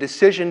will be a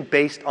decision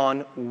based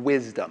on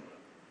wisdom.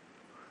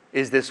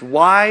 Is this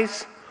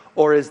wise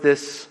or is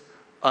this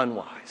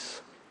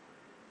unwise?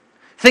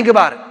 Think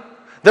about it.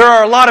 There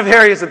are a lot of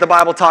areas that the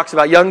Bible talks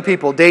about young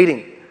people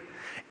dating.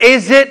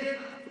 Is it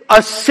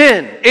a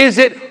sin? Is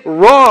it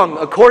wrong,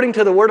 according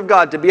to the Word of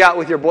God, to be out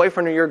with your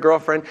boyfriend or your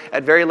girlfriend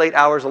at very late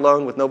hours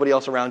alone with nobody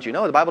else around you?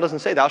 No, the Bible doesn't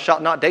say thou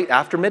shalt not date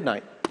after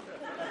midnight.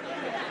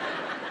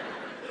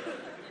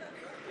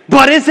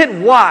 But is it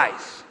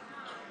wise?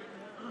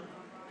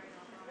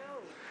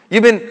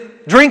 You've been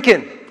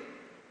drinking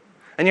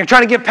and you're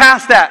trying to get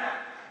past that.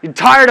 You're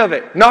tired of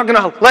it. Not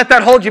going to let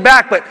that hold you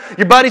back, but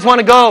your buddies want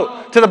to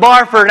go to the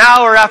bar for an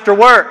hour after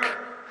work.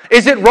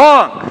 Is it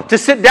wrong to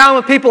sit down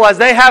with people as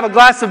they have a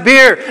glass of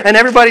beer and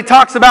everybody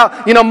talks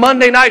about,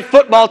 Monday night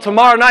football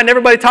tomorrow night and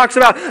everybody talks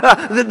about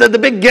the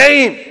big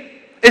game?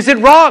 Is it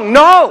wrong?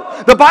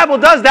 No. The Bible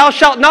does. Thou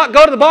shalt not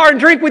go to the bar and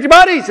drink with your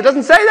buddies. It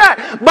doesn't say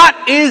that.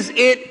 But is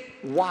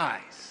it wise?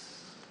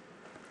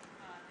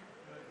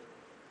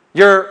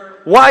 Your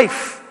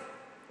wife,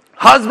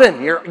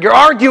 husband, you're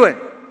arguing.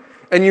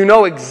 And you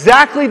know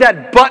exactly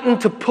that button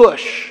to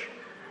push.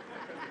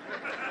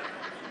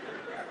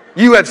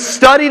 You have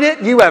studied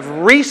it. You have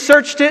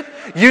researched it.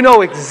 You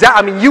know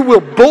you will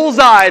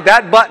bullseye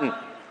that button.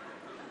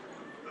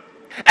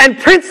 And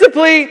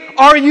principally,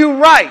 are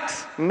you right?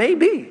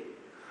 Maybe.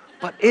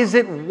 But is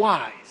it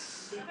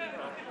wise?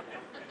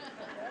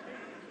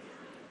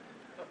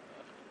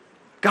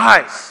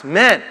 Guys,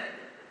 men,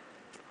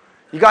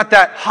 you got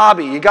that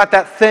hobby. You got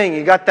that thing.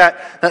 You got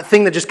that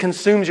thing that just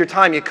consumes your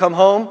time. You come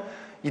home.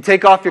 You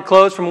take off your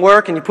clothes from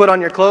work and you put on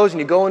your clothes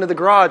and you go into the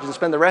garage and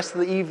spend the rest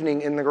of the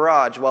evening in the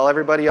garage while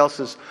everybody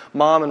else's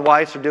mom and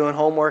wives are doing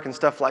homework and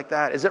stuff like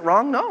that. Is it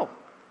wrong? No.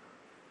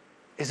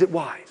 Is it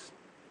wise?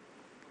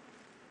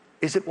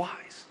 Is it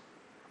wise?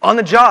 On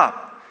the job,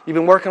 you've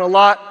been working a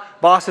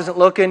lot, boss isn't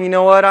looking, you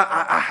know what,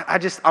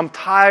 I'm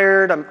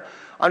tired, I'm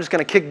just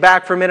going to kick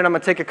back for a minute, I'm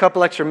going to take a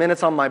couple extra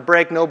minutes on my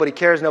break, nobody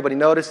cares, nobody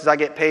notices, I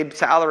get paid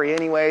salary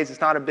anyways, it's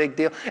not a big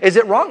deal. Is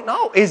it wrong?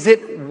 No. Is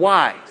it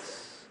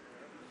wise?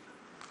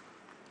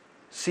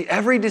 See,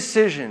 every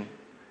decision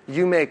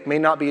you make may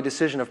not be a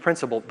decision of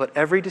principle, but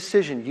every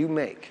decision you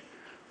make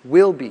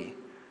will be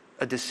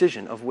a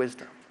decision of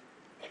wisdom,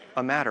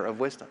 a matter of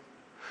wisdom.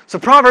 So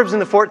Proverbs in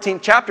the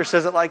 14th chapter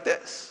says it like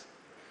this.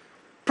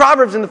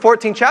 Proverbs in the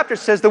 14th chapter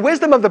says, the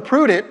wisdom of the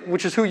prudent,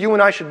 which is who you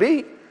and I should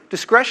be,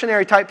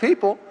 discretionary type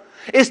people,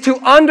 is to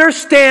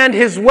understand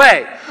his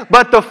way.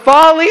 But the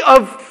folly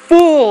of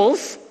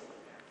fools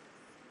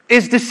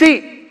is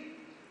deceit.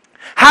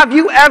 Have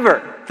you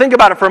ever, think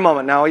about it for a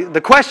moment now,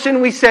 the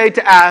question we say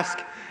to ask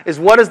is,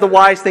 what is the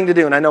wise thing to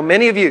do? And I know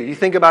many of you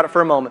think about it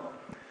for a moment.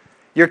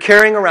 You're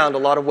carrying around a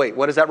lot of weight.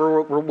 What is that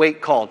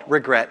weight called?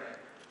 Regret.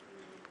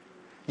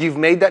 You've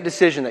made that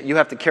decision that you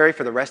have to carry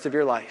for the rest of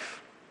your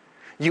life.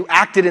 You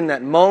acted in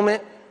that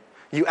moment.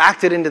 You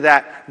acted into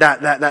that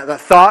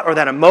thought or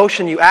that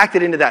emotion. You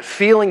acted into that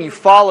feeling. You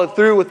followed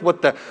through with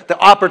what the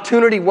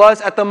opportunity was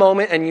at the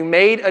moment, and you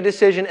made a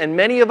decision. And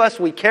many of us,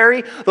 we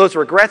carry those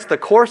regrets the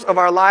course of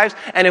our lives.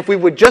 And if we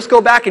would just go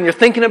back, and you're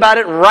thinking about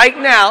it right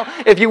now,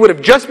 if you would have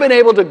just been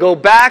able to go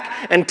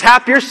back and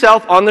tap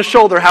yourself on the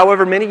shoulder,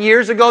 however many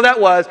years ago that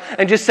was,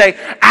 and just say,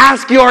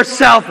 ask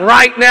yourself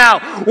right now,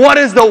 what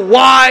is the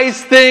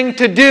wise thing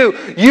to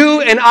do?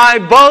 You and I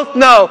both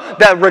know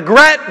that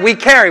regret we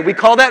carry. We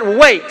call that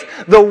weight.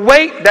 The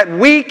weight that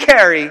we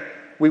carry,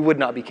 we would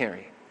not be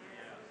carrying.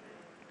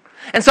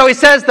 And so he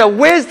says the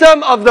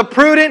wisdom of the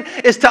prudent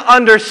is to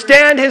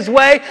understand his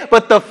way,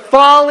 but the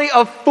folly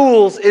of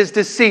fools is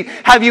deceit.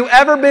 Have you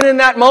ever been in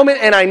that moment?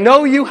 And I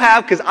know you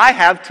have, because I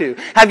have too.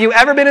 Have you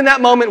ever been in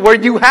that moment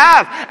where you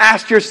have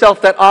asked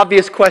yourself that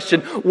obvious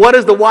question, what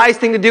is the wise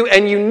thing to do?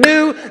 And you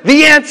knew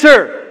the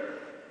answer.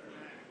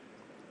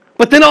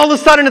 But then all of a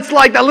sudden it's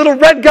like that little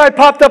red guy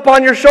popped up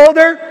on your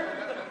shoulder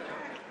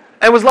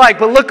and was like,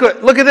 but look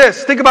at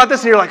this. Think about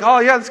this. And you're like, oh,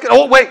 yeah, that's good.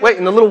 Oh, wait.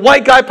 And the little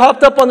white guy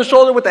popped up on the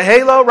shoulder with the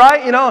halo,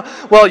 right? You know,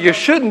 well, you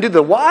shouldn't do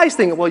the wise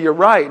thing. Well, you're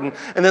right.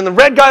 And then the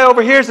red guy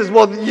over here says,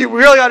 well, you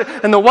really ought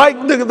to. And the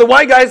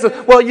white guy says,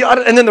 well, you ought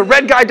to. And then the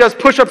red guy does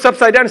push-ups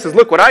upside down and says,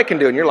 look what I can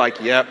do. And you're like,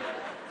 yep,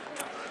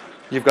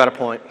 you've got a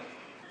point.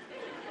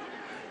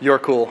 You're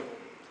cool.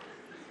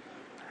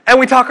 And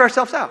we talk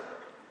ourselves out.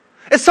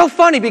 It's so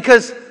funny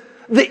because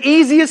the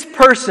easiest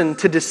person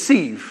to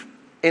deceive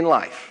in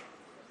life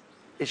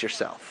is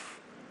yourself.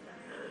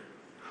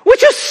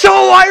 Which is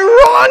so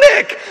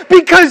ironic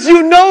because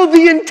you know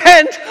the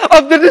intent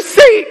of the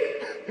deceit.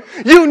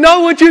 You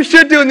know what you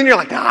should do, and then you're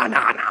like, no,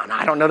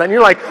 I don't know that. And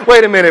you're like,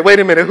 wait a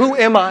minute, who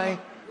am I?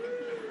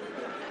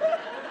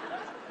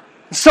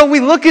 So we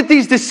look at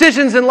these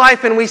decisions in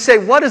life and we say,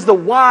 what is the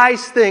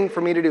wise thing for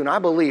me to do? And I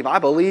believe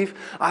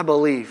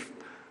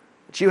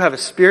that you have a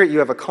spirit, you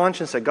have a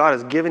conscience that God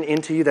has given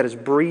into you, that is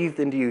breathed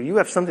into you. You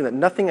have something that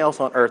nothing else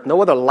on earth, no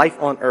other life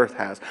on earth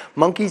has.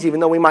 Monkeys, even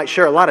though we might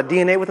share a lot of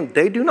DNA with them,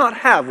 they do not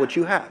have what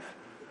you have.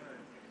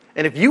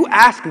 And if you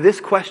ask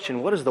this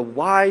question, what is the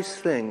wise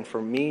thing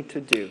for me to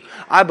do?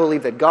 I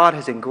believe that God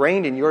has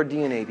ingrained in your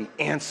DNA the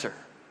answer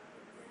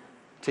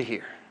to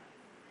here.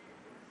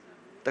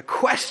 The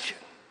question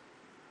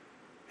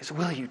is,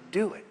 will you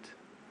do it?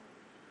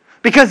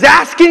 Because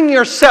asking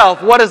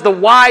yourself, what is the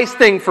wise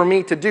thing for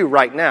me to do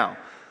right now,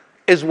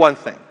 is one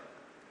thing.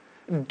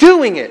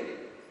 Doing it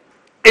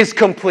is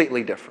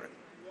completely different.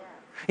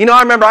 You know,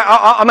 I remember,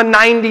 I'm a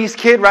 90s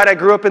kid, right? I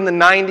grew up in the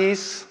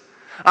 90s.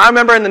 I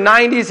remember in the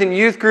 90s in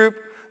youth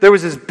group, there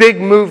was this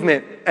big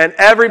movement. And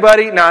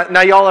everybody,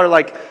 now y'all are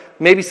like,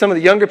 maybe some of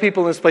the younger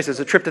people in this place, it's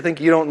a trip to think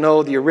you don't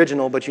know the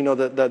original, but you know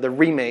the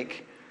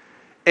remake,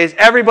 is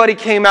everybody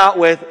came out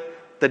with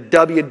the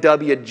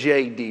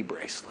WWJD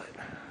bracelet.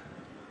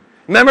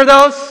 Remember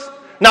those?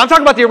 Now I'm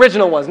talking about the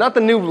original ones, not the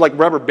new like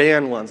rubber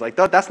band ones. Like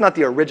that's not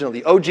the original.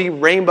 The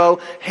OG rainbow,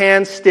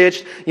 hand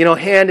stitched,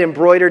 hand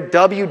embroidered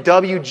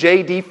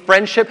WWJD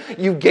friendship.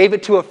 You gave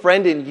it to a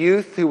friend in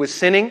youth who was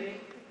sinning.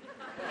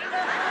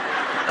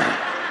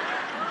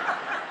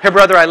 Here,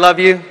 brother, I love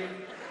you.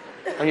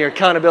 I'm your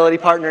accountability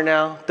partner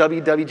now.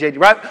 WWJD.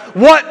 Right?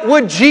 What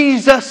would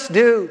Jesus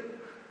do?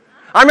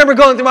 I remember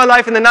going through my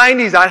life in the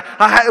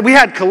 90s. We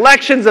had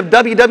collections of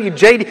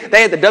WWJD.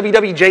 They had the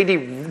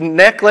WWJD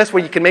necklace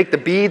where you can make the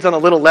beads on a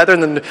little leather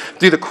and then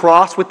do the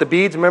cross with the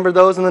beads. Remember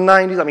those in the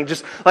 90s? I mean,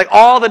 just like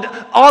all the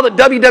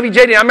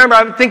WWJD. I remember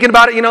I'm thinking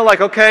about it,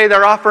 like, okay,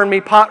 they're offering me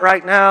pot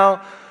right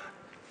now.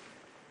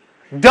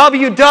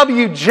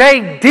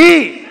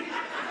 WWJD.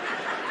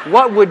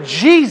 What would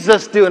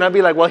Jesus do? And I'd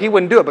be like, well, he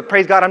wouldn't do it, but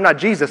praise God, I'm not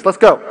Jesus. Let's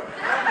go.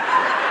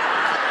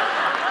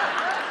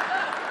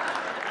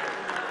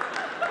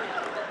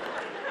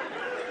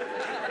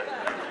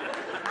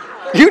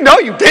 You know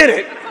you did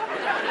it.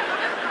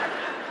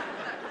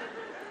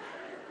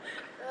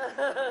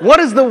 What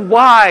is the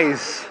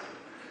wise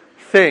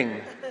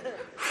thing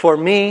for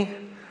me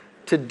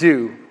to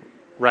do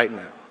right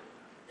now?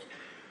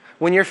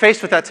 When you're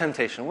faced with that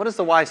temptation, what is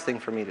the wise thing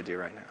for me to do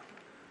right now?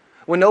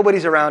 When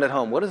nobody's around at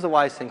home, what is the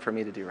wise thing for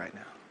me to do right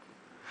now?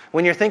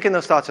 When you're thinking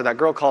those thoughts or that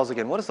girl calls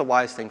again, what is the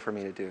wise thing for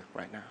me to do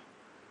right now?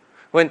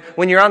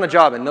 When you're on the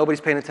job and nobody's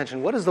paying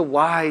attention, what is the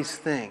wise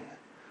thing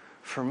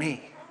for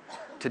me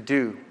to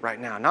do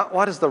right now? Not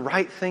what is the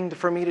right thing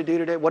for me to do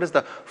today. What is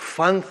the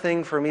fun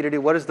thing for me to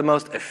do? What is the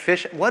most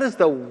efficient? What is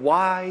the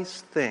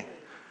wise thing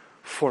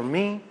for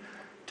me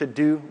to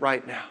do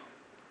right now?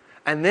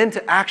 And then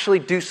to actually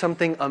do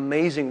something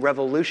amazing,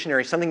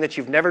 revolutionary, something that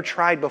you've never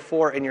tried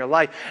before in your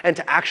life, and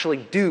to actually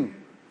do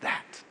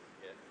that.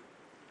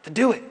 To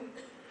do it.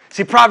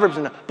 See, Proverbs,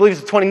 I believe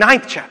it's the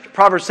 29th chapter,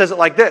 Proverbs says it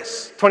like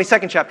this,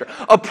 22nd chapter.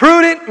 A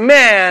prudent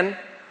man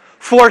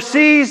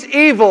foresees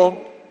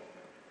evil,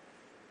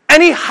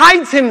 and he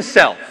hides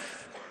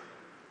himself.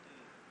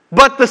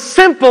 But the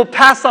simple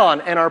pass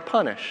on and are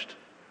punished.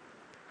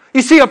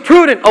 You see, a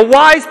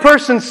wise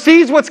person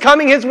sees what's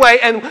coming his way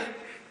and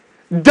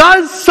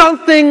does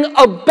something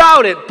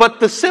about it, but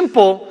the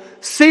simple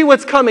see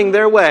what's coming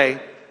their way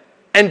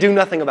and do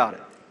nothing about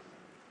it.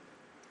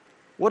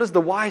 What is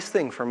the wise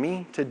thing for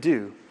me to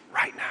do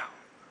right now?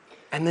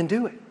 And then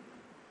do it.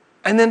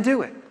 And then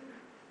do it.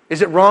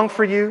 Is it wrong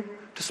for you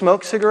to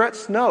smoke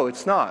cigarettes? No,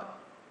 it's not.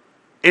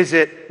 Is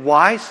it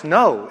wise?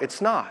 No,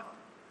 it's not.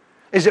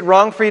 Is it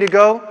wrong for you to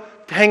go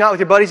to hang out with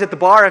your buddies at the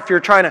bar if you're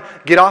trying to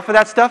get off of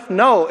that stuff?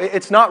 No,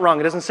 it's not wrong.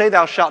 It doesn't say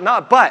thou shalt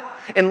not. But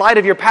in light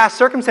of your past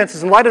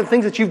circumstances, in light of the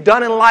things that you've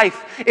done in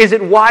life, is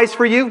it wise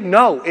for you?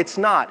 No, it's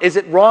not. Is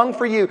it wrong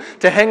for you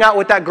to hang out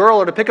with that girl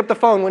or to pick up the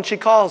phone when she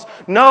calls?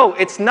 No,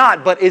 it's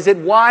not. But is it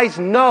wise?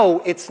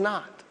 No, it's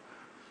not.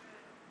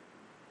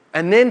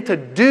 And then to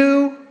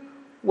do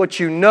what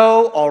you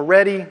know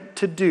already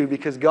to do,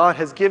 because God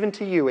has given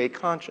to you a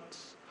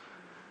conscience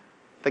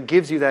that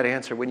gives you that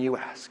answer when you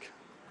ask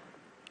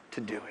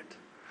to do it.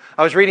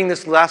 I was reading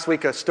this last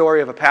week, a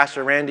story of a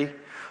pastor,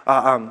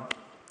 what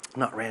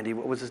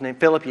was his name?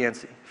 Philip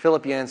Yancey.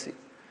 He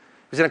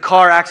was in a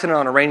car accident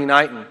on a rainy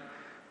night and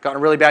got in a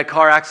really bad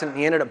car accident.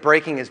 He ended up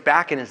breaking his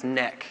back and his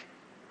neck.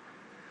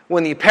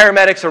 When the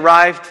paramedics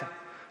arrived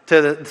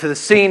to the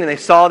scene and they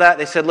saw that,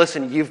 they said,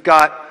 listen, you've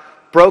got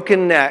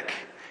broken neck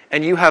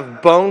and you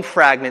have bone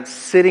fragments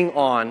sitting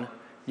on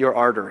your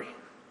artery.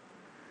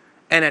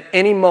 And at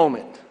any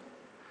moment,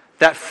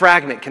 that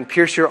fragment can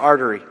pierce your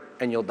artery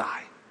and you'll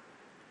die.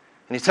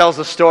 And he tells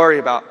the story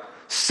about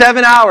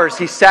 7 hours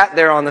he sat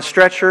there on the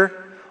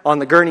stretcher, on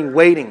the gurney,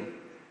 waiting.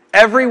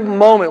 Every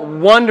moment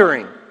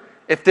wondering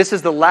if this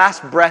is the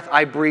last breath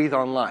I breathe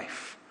on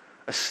life.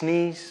 A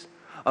sneeze,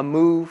 a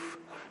move,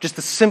 just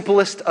the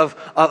simplest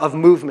of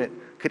movement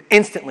could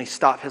instantly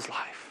stop his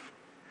life.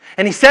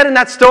 And he said in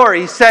that story,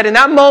 he said in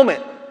that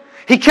moment,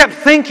 he kept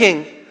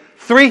thinking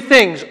three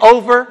things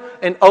over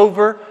and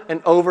over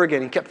and over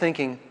again. He kept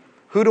thinking,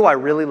 who do I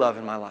really love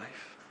in my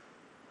life?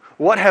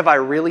 What have I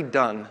really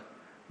done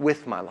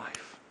with my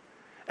life?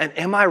 And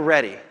am I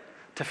ready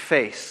to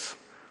face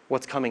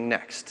what's coming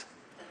next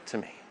to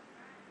me?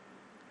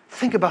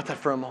 Think about that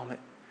for a moment.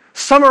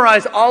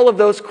 Summarize all of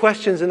those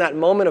questions in that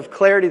moment of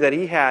clarity that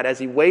he had as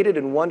he waited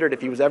and wondered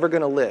if he was ever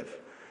going to live.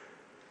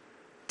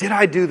 Did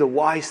I do the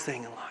wise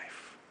thing in life?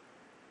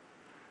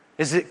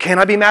 Can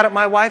I be mad at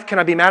my wife? Can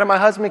I be mad at my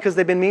husband because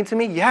they've been mean to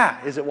me?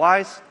 Yeah. Is it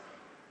wise?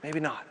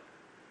 Maybe not.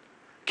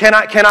 Can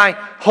I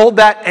hold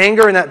that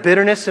anger and that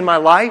bitterness in my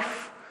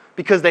life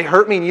because they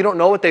hurt me and you don't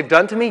know what they've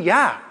done to me?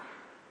 Yeah.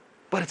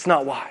 But it's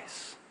not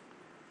wise.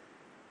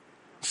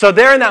 So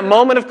there in that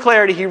moment of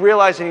clarity, he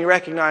realized and he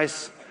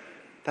recognized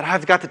that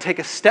I've got to take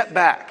a step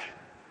back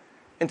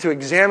and to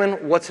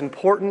examine what's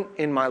important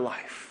in my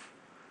life.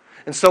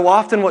 And so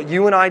often what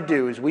you and I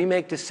do is we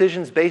make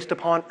decisions based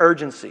upon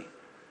urgency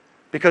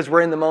because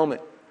we're in the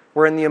moment,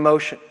 we're in the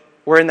emotion,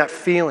 we're in that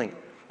feeling.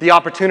 The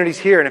opportunity's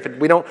here, and if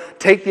we don't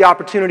take the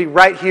opportunity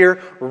right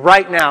here,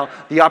 right now,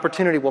 the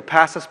opportunity will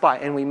pass us by,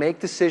 and we make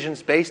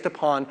decisions based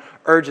upon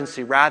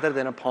urgency rather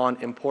than upon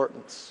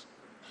importance.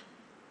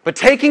 But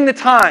taking the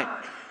time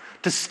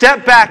to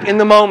step back in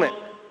the moment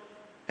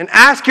and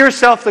ask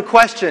yourself the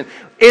question,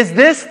 is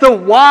this the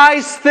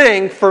wise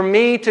thing for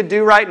me to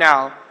do right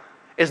now?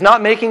 Is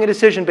not making a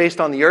decision based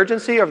on the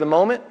urgency of the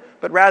moment,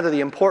 but rather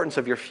the importance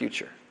of your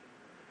future.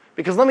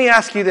 Because let me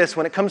ask you this,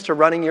 when it comes to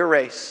running your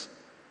race,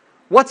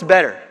 what's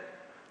better,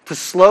 to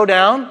slow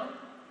down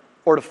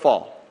or to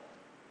fall?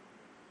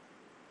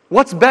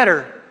 What's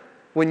better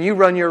when you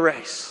run your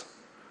race,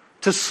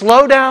 to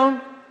slow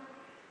down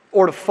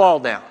or to fall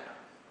down?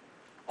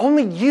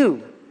 Only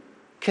you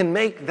can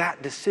make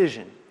that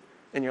decision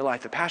in your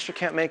life. The pastor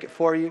can't make it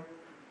for you.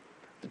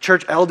 The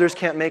church elders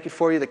can't make it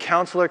for you. The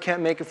counselor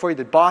can't make it for you.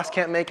 The boss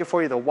can't make it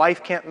for you. The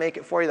wife can't make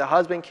it for you. The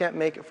husband can't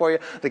make it for you.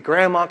 The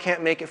grandma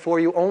can't make it for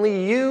you.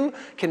 Only you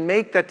can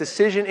make that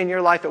decision in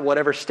your life at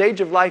whatever stage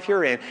of life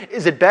you're in.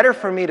 Is it better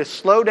for me to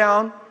slow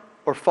down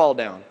or fall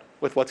down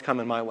with what's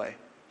coming my way?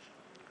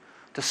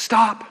 To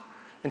stop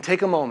and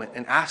take a moment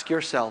and ask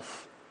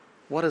yourself,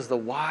 what is the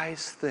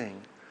wise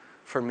thing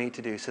for me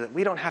to do so that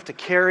we don't have to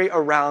carry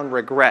around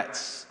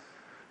regrets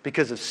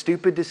because of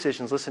stupid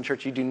decisions. Listen,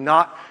 church, you do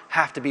not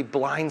have to be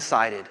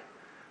blindsided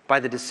by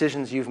the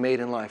decisions you've made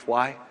in life.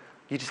 Why?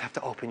 You just have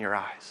to open your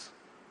eyes.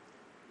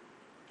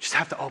 You just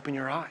have to open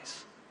your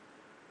eyes.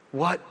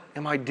 What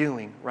am I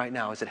doing right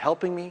now? Is it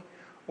helping me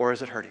or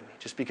is it hurting me?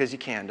 Just because you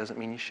can doesn't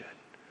mean you should.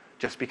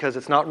 Just because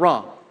it's not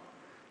wrong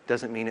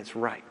doesn't mean it's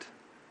right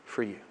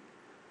for you.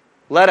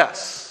 Let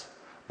us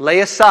lay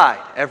aside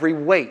every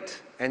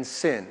weight and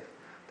sin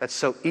that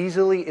so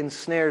easily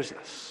ensnares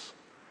us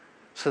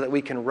so that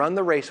we can run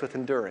the race with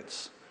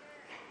endurance,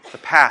 the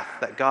path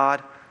that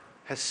God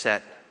has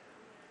set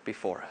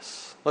before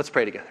us. Let's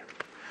pray together.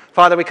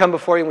 Father, we come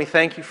before you and we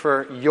thank you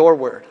for your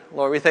word.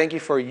 Lord, we thank you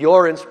for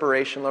your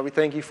inspiration. Lord, we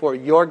thank you for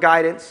your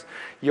guidance,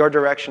 your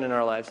direction in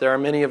our lives. There are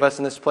many of us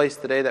in this place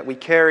today that we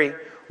carry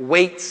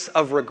weights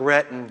of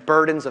regret and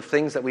burdens of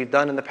things that we've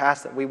done in the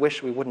past that we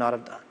wish we would not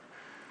have done.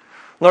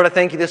 Lord, I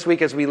thank you this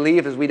week as we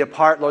leave, as we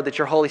depart, Lord, that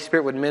your Holy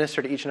Spirit would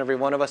minister to each and every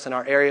one of us in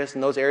our areas,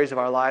 in those areas of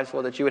our lives,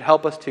 Lord, that you would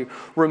help us to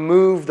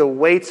remove the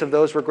weights of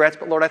those regrets.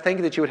 But Lord, I thank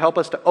you that you would help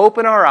us to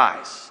open our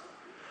eyes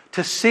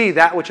to see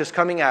that which is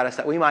coming at us,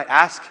 that we might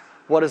ask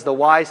what is the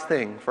wise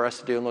thing for us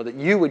to do, and Lord, that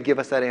you would give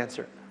us that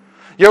answer.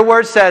 Your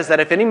word says that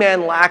if any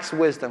man lacks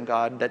wisdom,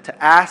 God, that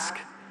to ask,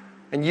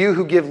 and you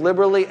who give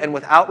liberally and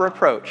without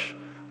reproach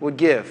would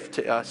give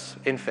to us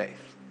in faith.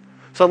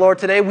 So Lord,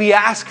 today we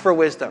ask for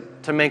wisdom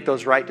to make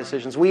those right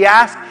decisions. We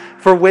ask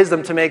for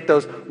wisdom to make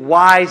those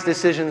wise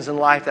decisions in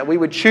life, that we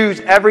would choose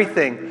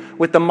everything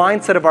with the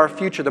mindset of our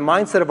future, the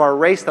mindset of our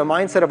race, the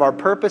mindset of our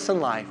purpose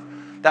in life,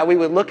 that we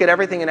would look at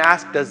everything and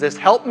ask, does this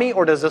help me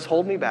or does this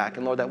hold me back?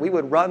 And Lord, that we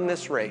would run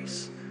this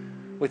race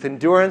with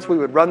endurance, we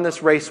would run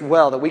this race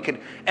well, that we could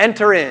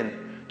enter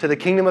in to the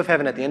kingdom of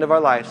heaven at the end of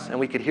our lives, and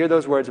we could hear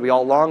those words we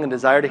all long and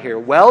desire to hear.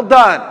 Well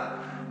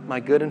done, my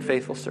good and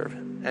faithful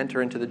servant.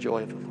 Enter into the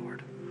joy of the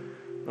Lord.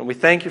 And we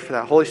thank you for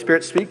that. Holy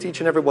Spirit, speak to each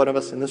and every one of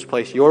us in this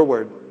place, your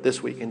word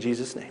this week, in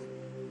Jesus' name.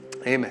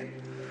 Amen.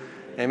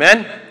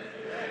 Amen.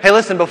 Hey,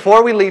 listen,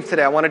 before we leave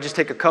today, I want to just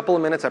take a couple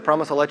of minutes. I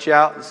promise I'll let you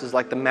out. This is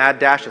like the mad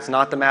dash. It's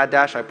not the mad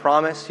dash. I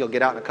promise you'll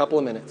get out in a couple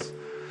of minutes.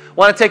 I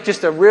want to take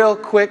just a real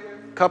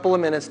quick couple of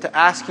minutes to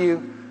ask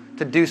you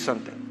to do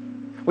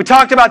something. We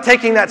talked about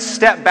taking that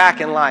step back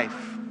in life,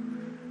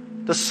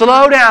 to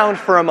slow down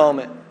for a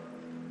moment.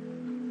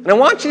 And I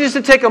want you just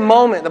to take a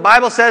moment. The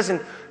Bible says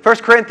in 1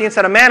 Corinthians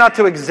that a man ought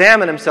to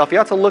examine himself. He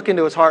ought to look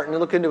into his heart and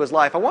look into his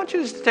life. I want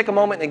you just to take a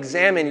moment and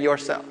examine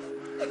yourself.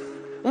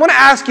 I want to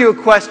ask you a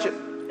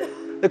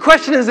question. The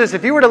question is this: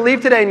 if you were to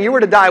leave today and you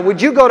were to die,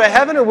 would you go to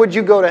heaven or would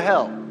you go to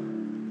hell?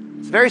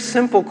 It's a very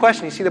simple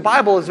question. You see, the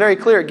Bible is very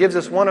clear. It gives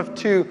us one of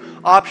two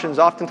options.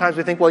 Oftentimes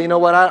we think, well, you know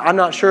what, I'm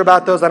not sure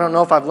about those. I don't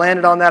know if I've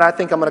landed on that. I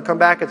think I'm going to come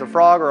back as a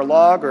frog or a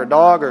log or a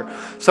dog or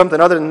something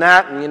other than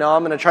that, and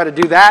I'm going to try to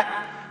do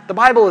that. The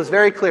Bible is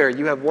very clear.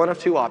 You have one of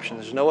two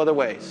options. There's no other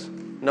ways,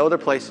 no other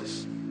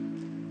places.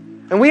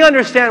 And we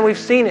understand, we've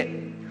seen it.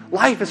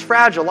 Life is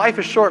fragile, life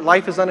is short,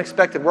 life is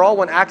unexpected. We're all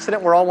one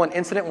accident, we're all one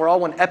incident, we're all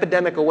one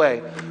epidemic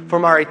away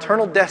from our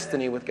eternal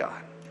destiny with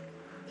God.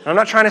 And I'm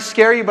not trying to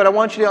scare you, but I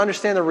want you to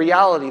understand the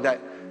reality that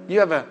you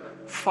have a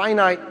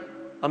finite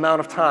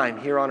amount of time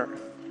here on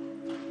earth.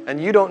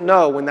 And you don't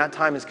know when that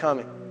time is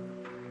coming.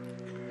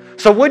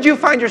 So would you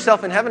find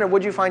yourself in heaven or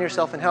would you find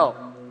yourself in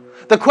hell?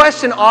 The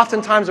question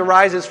oftentimes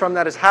arises from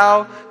that is,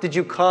 how did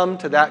you come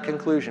to that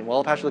conclusion?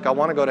 Well, Pastor Luke, I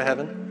want to go to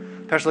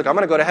heaven. Pastor Luke, I'm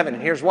going to go to heaven,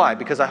 and here's why.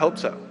 Because I hope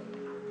so.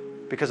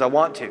 Because I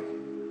want to.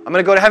 I'm going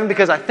to go to heaven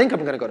because I think I'm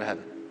going to go to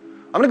heaven.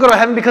 I'm going to go to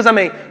heaven because I'm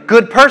a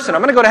good person.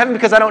 I'm going to go to heaven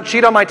because I don't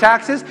cheat on my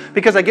taxes,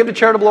 because I give to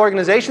charitable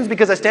organizations,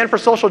 because I stand for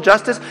social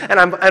justice, and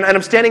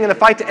I'm standing in the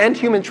fight to end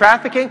human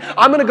trafficking.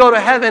 I'm going to go to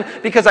heaven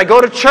because I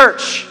go to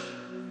church.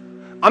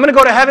 I'm going to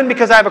go to heaven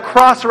because I have a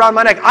cross around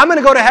my neck. I'm going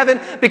to go to heaven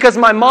because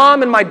my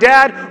mom and my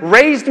dad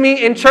raised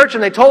me in church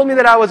and they told me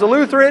that I was a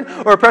Lutheran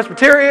or a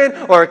Presbyterian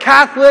or a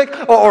Catholic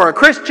or a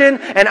Christian.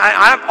 And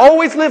I've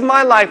always lived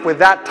my life with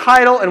that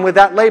title and with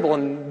that label.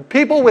 And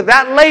people with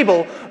that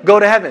label go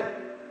to heaven.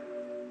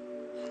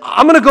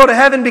 I'm going to go to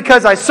heaven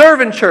because I serve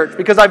in church,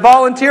 because I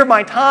volunteer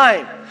my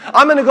time.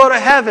 I'm going to go to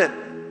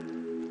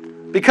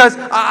heaven because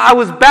I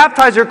was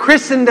baptized or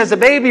christened as a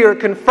baby or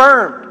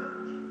confirmed.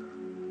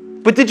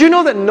 But did you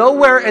know that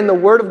nowhere in the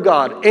Word of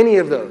God, any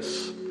of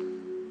those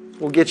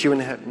will get you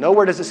into heaven?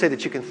 Nowhere does it say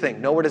that you can think.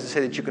 Nowhere does it say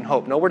that you can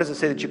hope. Nowhere does it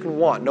say that you can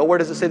want. Nowhere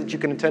does it say that you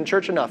can attend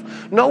church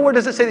enough. Nowhere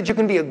does it say that you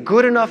can be a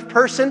good enough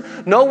person.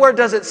 Nowhere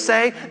does it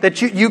say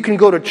that you can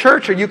go to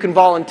church or you can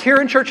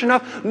volunteer in church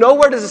enough.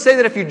 Nowhere does it say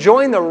that if you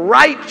join the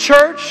right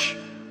church.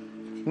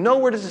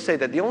 Nowhere does it say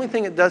that. The only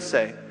thing it does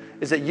say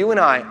is that you and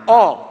I,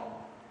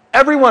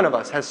 every one of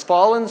us has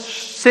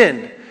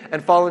sinned,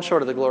 and fallen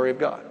short of the glory of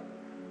God.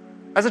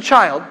 As a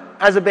child,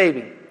 as a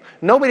baby,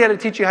 nobody had to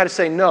teach you how to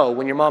say no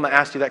when your mama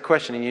asked you that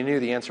question and you knew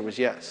the answer was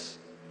yes.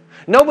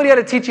 Nobody had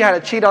to teach you how to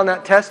cheat on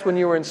that test when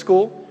you were in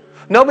school.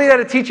 Nobody had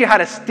to teach you how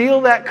to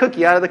steal that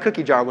cookie out of the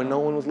cookie jar when no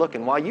one was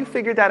looking. Why? You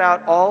figured that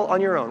out all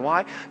on your own.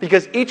 Why?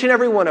 Because each and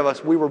every one of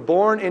us, we were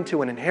born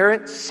into an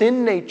inherent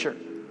sin nature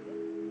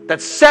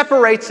that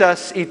separates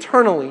us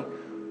eternally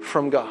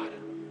from God.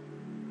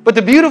 But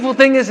the beautiful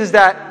thing is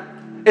that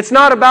it's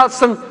not about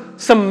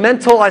some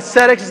mental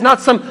ascetics. It's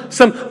not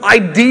some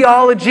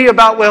ideology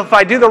about, well, if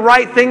I do the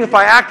right thing, if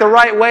I act the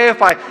right way,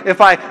 if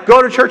I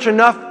go to church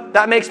enough,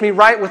 that makes me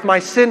right with my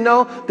sin.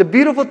 No, the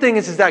beautiful thing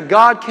is that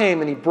God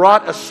came and He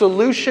brought a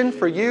solution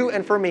for you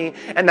and for me,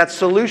 and that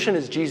solution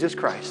is Jesus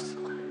Christ,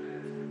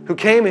 who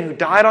came and who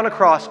died on a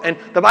cross. And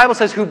the Bible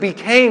says who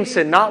became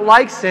sin, not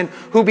like sin,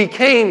 who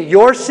became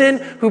your sin,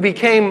 who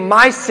became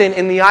my sin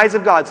in the eyes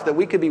of God, so that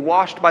we could be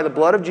washed by the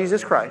blood of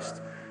Jesus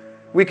Christ.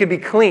 We could be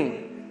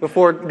clean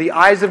before the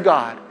eyes of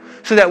God,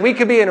 so that we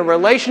could be in a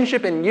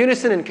relationship, in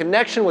unison, in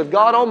connection with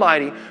God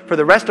Almighty for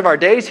the rest of our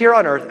days here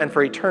on earth and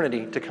for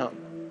eternity to come.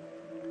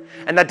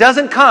 And that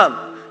doesn't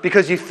come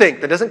because you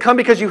think. That doesn't come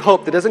because you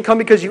hope. That doesn't come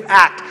because you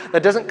act.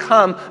 That doesn't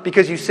come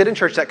because you sit in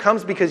church. That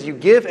comes because you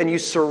give and you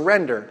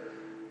surrender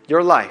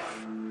your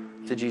life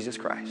to Jesus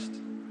Christ.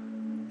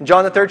 In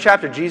John the 3rd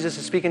chapter, Jesus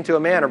is speaking to a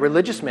man, a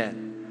religious man.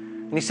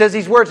 And He says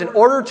these words, in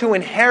order to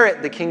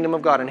inherit the kingdom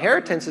of God.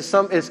 Inheritance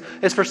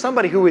is for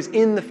somebody who is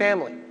in the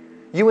family.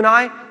 You and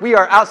I, we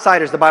are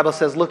outsiders, the Bible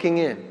says, looking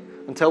in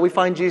until we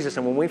find Jesus.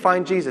 And when we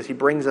find Jesus, He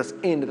brings us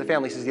into the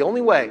family. He says the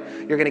only way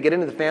you're going to get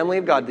into the family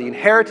of God, the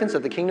inheritance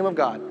of the kingdom of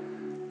God,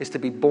 is to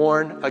be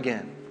born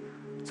again.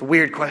 It's a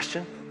weird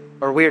question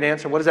or a weird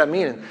answer. What does that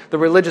mean? And the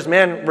religious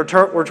man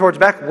retorts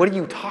back, what are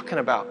you talking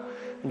about?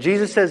 And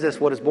Jesus says this,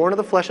 what is born of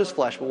the flesh is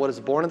flesh, but what is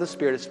born of the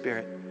Spirit is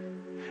spirit.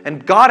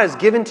 And God has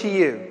given to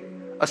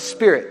you a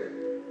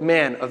spirit,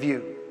 man, of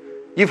you.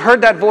 You've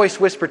heard that voice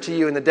whisper to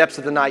you in the depths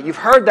of the night. You've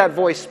heard that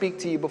voice speak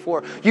to you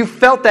before. You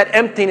felt that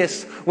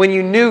emptiness when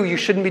you knew you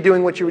shouldn't be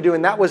doing what you were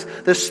doing. That was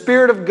the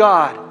Spirit of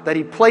God that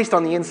He placed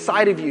on the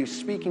inside of you,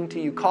 speaking to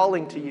you,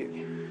 calling to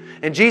you.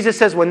 And Jesus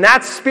says when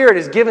that Spirit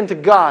is given to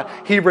God,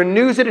 He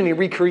renews it and He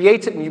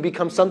recreates it, and you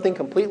become something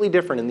completely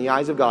different in the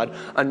eyes of God.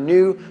 A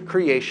new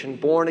creation,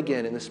 born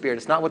again in the Spirit.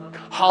 It's not what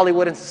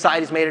Hollywood and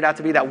society's made it out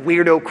to be, that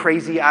weirdo,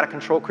 crazy,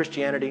 out-of-control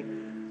Christianity.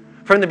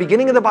 From the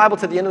beginning of the Bible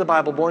to the end of the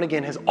Bible, born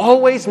again has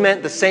always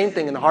meant the same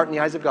thing in the heart and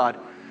the eyes of God.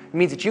 It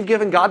means that you've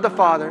given God the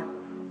Father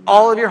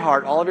all of your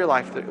heart, all of your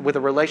life with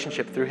a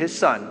relationship through His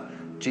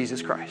Son,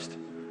 Jesus Christ.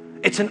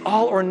 It's an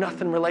all or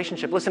nothing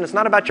relationship. Listen, it's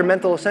not about your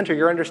mental assent or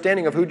your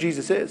understanding of who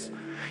Jesus is.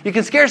 You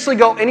can scarcely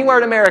go anywhere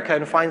in America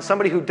and find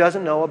somebody who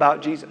doesn't know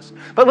about Jesus.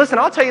 But listen,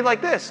 I'll tell you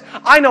like this.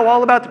 I know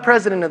all about the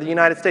President of the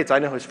United States. I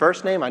know his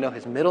first name. I know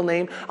his middle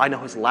name. I know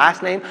his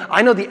last name.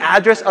 I know the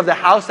address of the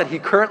house that he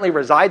currently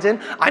resides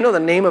in. I know the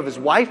name of his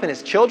wife and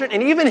his children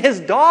and even his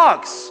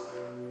dogs.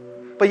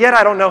 But yet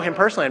I don't know him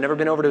personally. I've never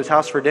been over to his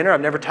house for dinner.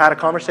 I've never had a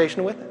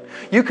conversation with him.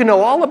 You can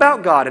know all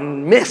about God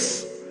and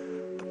miss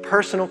the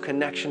personal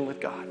connection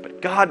with God.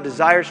 But God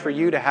desires for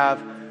you to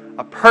have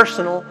a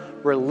personal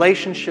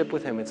relationship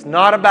with Him. It's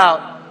not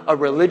about a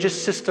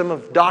religious system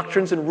of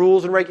doctrines and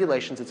rules and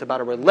regulations. It's about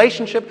a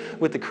relationship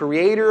with the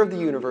Creator of the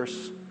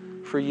universe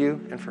for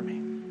you and for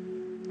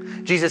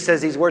me. Jesus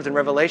says these words in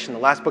Revelation, the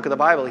last book of the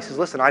Bible. He says,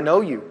 listen, I know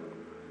you.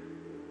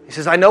 He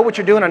says, I know what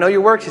you're doing. I know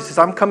your works. He says,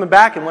 I'm coming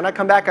back. And when I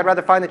come back, I'd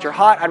rather find that you're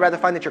hot. I'd rather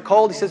find that you're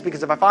cold. He says,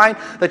 because if I find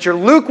that you're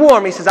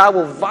lukewarm, He says, I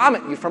will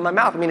vomit you from my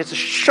mouth. I mean, it's a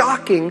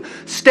shocking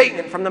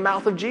statement from the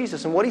mouth of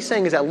Jesus. And what He's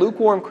saying is that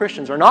lukewarm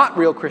Christians are not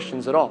real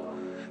Christians at all.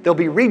 They'll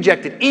be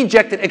rejected,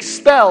 ejected,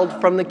 expelled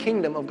from the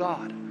kingdom of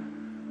God.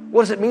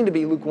 What does it mean to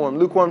be lukewarm?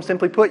 Lukewarm,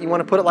 simply put, you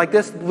want to put it like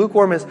this.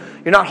 Lukewarm is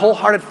you're not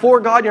wholehearted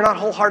for God. You're not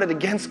wholehearted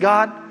against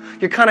God.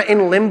 You're kind of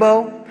in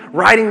limbo.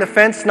 Riding the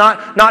fence,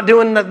 not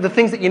doing the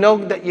things that you know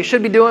that you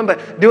should be doing,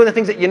 but doing the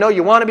things that you know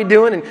you want to be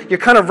doing, and you're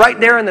kind of right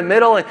there in the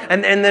middle,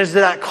 and there's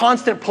that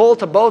constant pull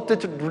to both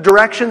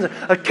directions,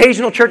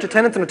 occasional church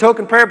attendance and a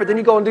token prayer, but then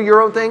you go and do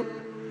your own thing.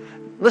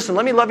 Listen,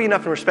 let me love you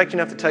enough and respect you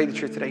enough to tell you the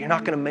truth today. You're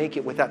not going to make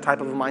it with that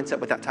type of a mindset,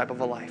 with that type of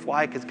a life.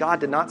 Why? Because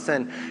God did not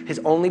send His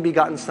only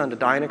begotten Son to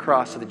die on a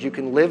cross so that you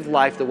can live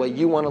life the way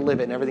you want to live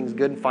it and everything's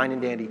good and fine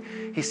and dandy.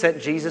 He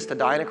sent Jesus to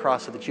die on a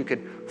cross so that you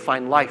could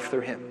find life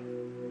through Him.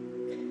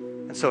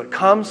 And so it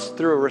comes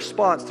through a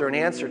response, through an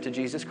answer to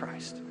Jesus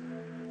Christ.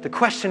 The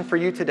question for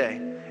you today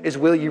is,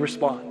 will you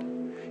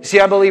respond? You see,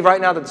 I believe right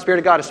now that the Spirit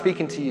of God is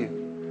speaking to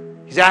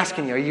you. He's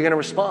asking you, are you going to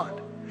respond?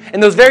 In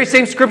those very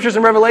same scriptures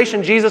in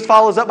Revelation, Jesus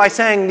follows up by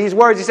saying these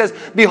words. He says,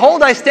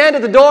 behold, I stand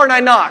at the door and I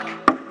knock.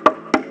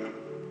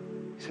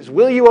 He says,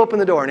 will you open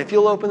the door? And if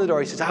you'll open the door,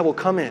 He says, I will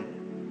come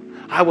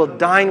in. I will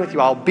dine with you.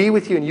 I'll be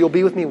with you and you'll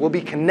be with me. We'll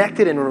be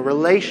connected in a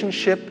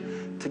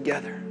relationship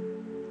together.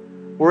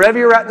 Wherever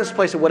you're at in this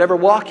place, or whatever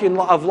walk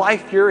of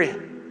life you're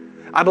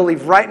in, I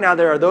believe right now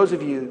there are those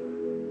of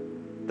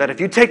you that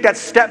if you take that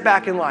step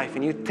back in life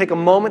and you take a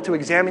moment to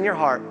examine your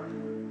heart,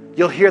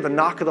 you'll hear the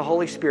knock of the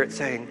Holy Spirit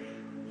saying,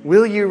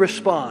 will you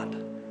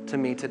respond to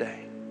me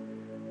today?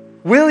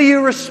 Will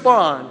you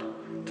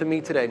respond to me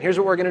today? And here's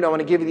what we're going to do. I want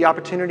to give you the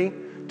opportunity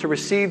to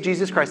receive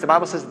Jesus Christ. The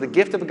Bible says that the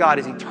gift of God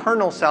is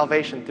eternal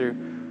salvation through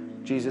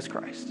Jesus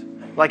Christ.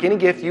 like any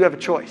gift, you have a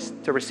choice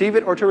to receive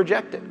it or to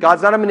reject it.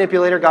 God's not a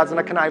manipulator. God's not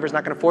a conniver. He's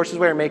not going to force his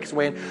way or make his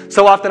way in.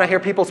 So often I hear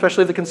people,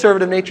 especially of the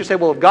conservative nature, say,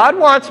 well, if God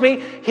wants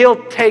me,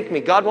 he'll take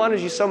me. God wanted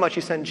you so much,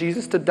 he sent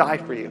Jesus to die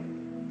for you.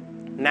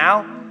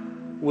 Now,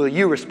 will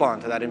you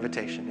respond to that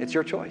invitation? It's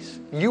your choice.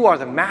 You are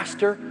the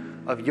master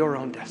of your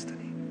own destiny.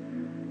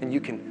 And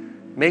you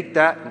can make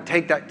that and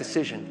take that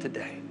decision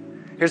today.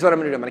 Here's what I'm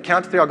going to do. I'm going to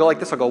count to 3. I'll go like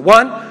this. I'll go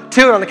 1,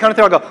 2, and on the count of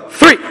 3, I'll go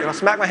 3. And I'll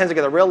smack my hands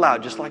together real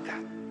loud, just like that.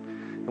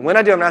 And when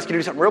I do, I'm going to ask you to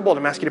do something real bold.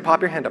 I'm going to ask you to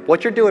pop your hand up.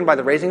 What you're doing by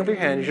the raising of your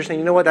hand is you're saying,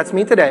 you know what, that's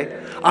me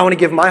today. I want to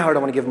give my heart, I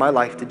want to give my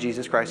life to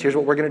Jesus Christ. Here's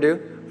what we're going to do.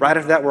 Right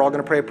after that, we're all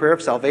going to pray a prayer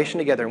of salvation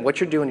together. And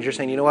what you're doing is you're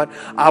saying, you know what,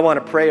 I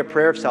want to pray a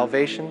prayer of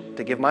salvation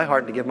to give my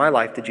heart, to give my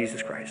life to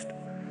Jesus Christ.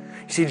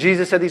 You see,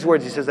 Jesus said these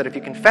words. He says that if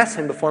you confess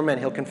him before men,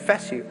 he'll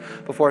confess you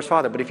before his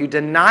Father. But if you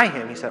deny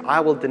him, he said, I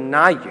will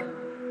deny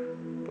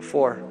you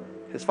before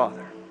his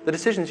Father. The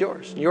decision's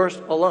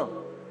yours alone.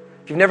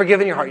 If you've never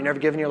given your heart, you've never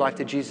given your life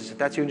to Jesus, if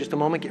that's you in just a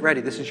moment, get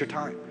ready. This is your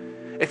time.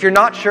 If you're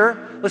not sure,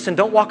 listen,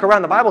 don't walk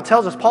around. The Bible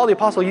tells us, Paul the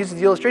Apostle uses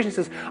the illustration, he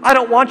says, I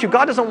don't want you.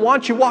 God doesn't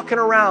want you walking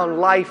around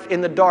life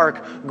in the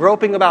dark,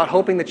 groping about,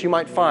 hoping that you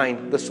might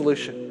find the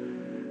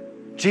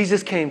solution.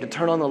 Jesus came to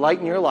turn on the light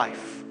in your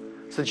life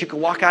so that you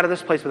can walk out of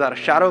this place without a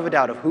shadow of a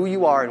doubt of who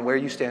you are and where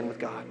you stand with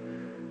God.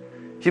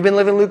 If you've been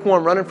living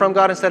lukewarm, running from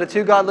God instead of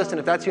to God, listen,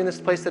 if that's you in this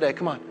place today,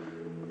 come on.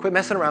 Quit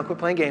messing around, quit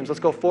playing games. Let's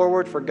go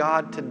forward for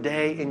God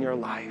today in your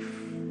life.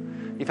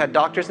 You've had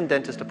doctors and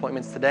dentist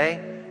appointments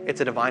today.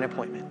 It's a divine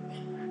appointment.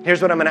 Here's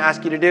what I'm going to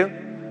ask you to do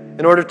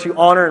in order to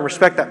honor and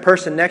respect that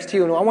person next to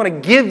you. And I want to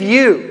give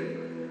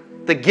you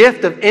the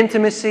gift of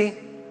intimacy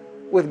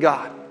with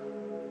God.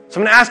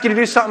 So I'm going to ask you to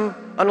do something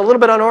a little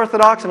bit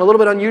unorthodox and a little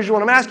bit unusual.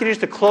 And I'm going to ask you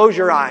just to close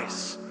your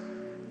eyes.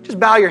 Just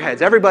bow your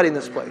heads, everybody in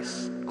this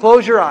place.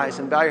 Close your eyes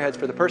and bow your heads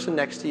for the person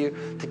next to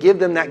you to give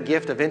them that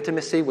gift of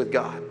intimacy with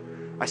God.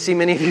 I see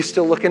many of you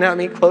still looking at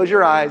me. Close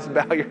your eyes and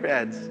bow your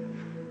heads.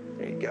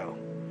 There you go.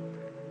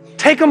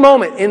 Take a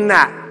moment in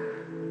that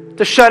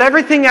to shut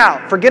everything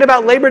out. Forget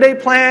about Labor Day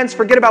plans.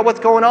 Forget about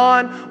what's going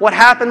on, what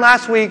happened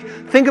last week.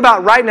 Think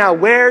about right now,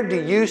 where do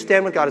you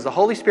stand with God? Is the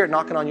Holy Spirit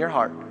knocking on your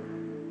heart?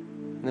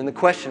 And then the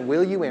question,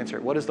 will you answer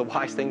it? What is the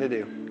wise thing to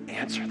do?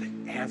 Answer.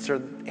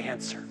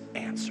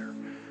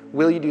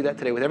 Will you do that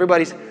today? With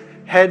everybody's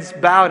heads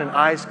bowed and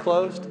eyes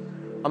closed,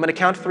 I'm going to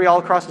count to 3 all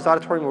across this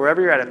auditorium, wherever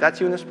you're at. If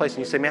that's you in this place and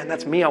you say, man,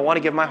 that's me. I want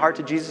to give my heart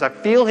to Jesus. I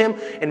feel him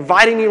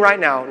inviting me right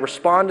now.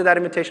 Respond to that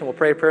invitation. We'll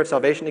pray a prayer of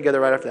salvation together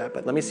right after that.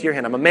 But let me see your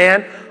hand. I'm a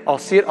man. I'll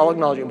see it. I'll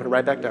acknowledge it and put it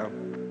right back down.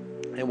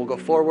 And we'll go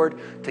forward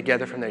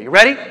together from there. You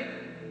ready?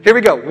 Here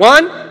we go.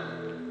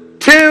 1,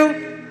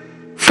 2,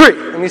 3.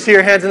 Let me see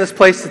your hands in this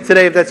place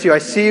today. If that's you, I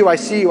see you.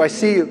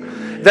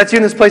 If that's you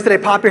in this place today,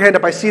 pop your hand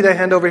up. I see that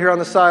hand over here on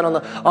the side, on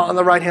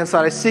the right-hand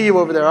side. I see you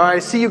over there. All right, I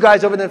see you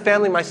guys over there in the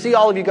family room. I see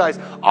all of you guys.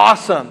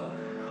 Awesome.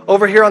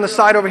 Over here on the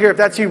side over here, if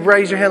that's you,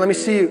 raise your hand. Let me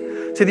see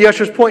you. See the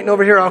ushers pointing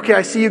over here. Okay,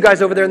 I see you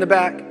guys over there in the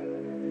back.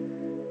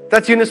 If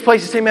that's you in this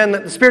place, you say, man,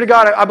 the Spirit of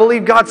God, I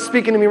believe God's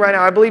speaking to me right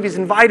now. I believe he's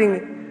inviting me.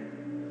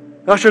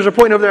 The ushers are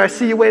pointing over there. I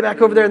see you way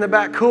back over there in the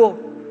back. Cool.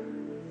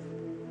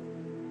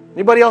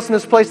 Anybody else in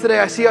this place today?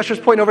 I see ushers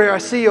pointing over here. I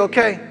see you.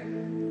 Okay.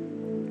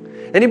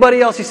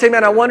 Anybody else? You say,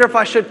 man, I wonder if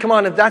I should. Come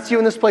on, if that's you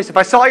in this place. If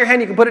I saw your hand,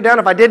 you can put it down.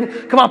 If I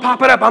didn't, come on,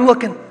 pop it up. I'm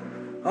looking.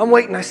 I'm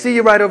waiting. I see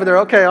you right over there.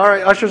 Okay, all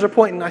right. Ushers are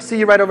pointing. I see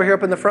you right over here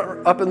up in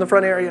the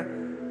front area.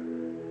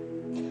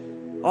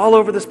 All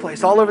over this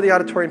place, all over the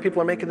auditorium,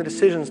 people are making the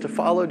decisions to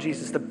follow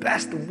Jesus. The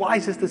best,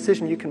 wisest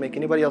decision you can make.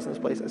 Anybody else in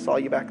this place? I saw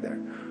you back there.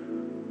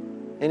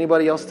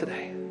 Anybody else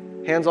today?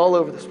 Hands all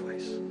over this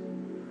place.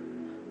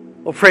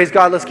 Well, praise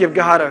God. Let's give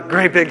God a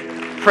great big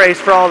praise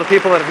for all the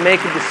people that have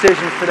made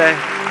decisions today.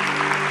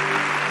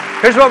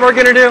 Here's what we're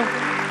going to do.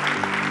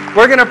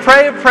 We're going to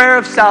pray a prayer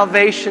of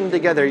salvation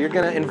together. You're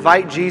going to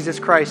invite Jesus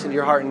Christ into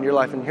your heart and your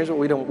life. And here's what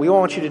we don't. We don't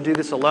want you to do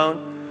this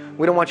alone.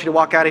 We don't want you to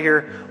walk out of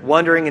here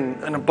wondering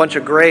in a bunch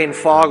of gray and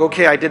fog.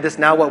 Okay, I did this,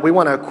 now what? We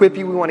want to equip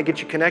you. We want to get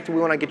you connected.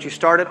 We want to get you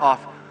started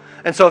off.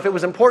 And so if it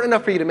was important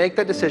enough for you to make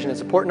that decision, it's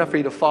important enough for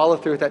you to follow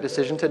through with that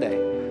decision today.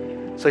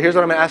 So here's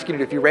what I'm going to ask you to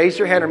do. If you raised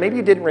your hand, or maybe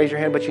you didn't raise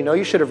your hand, but you know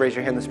you should have raised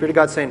your hand, the Spirit of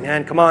God's saying,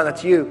 man, come on,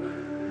 that's you.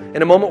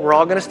 In a moment, we're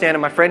all going to stand,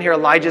 and my friend here,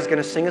 Elijah, is going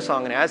to sing a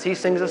song. And as he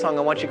sings a song,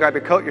 I want you to grab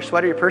your coat, your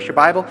sweater, your purse, your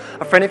Bible,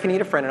 a friend if you need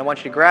a friend. And I want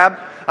you to grab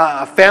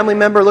a family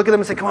member, look at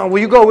them and say, come on, will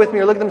you go with me?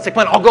 Or look at them and say,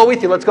 come on, I'll go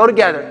with you. Let's go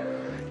together.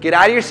 Get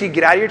out of your seat,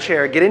 get out of your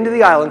chair, get into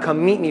the aisle, and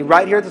come meet me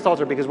right here at this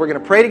altar, because we're going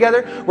to pray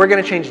together. We're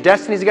going to change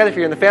destinies together. If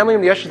you're in the family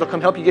room, the ushers will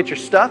come help you get your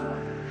stuff.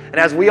 And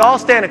as we all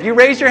stand, if you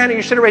raised your hand or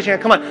you should have raised your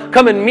hand,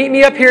 come and meet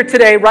me up here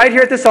today, right here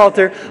at this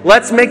altar.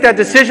 Let's make that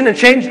decision and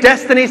change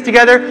destinies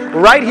together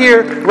right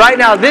here, right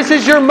now. This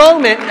is your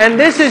moment, and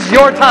this is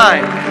your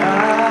time.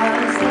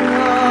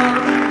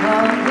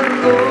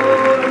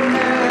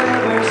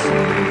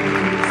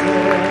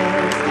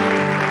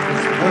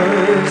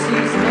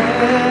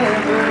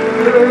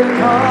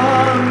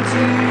 Come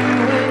to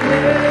an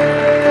end.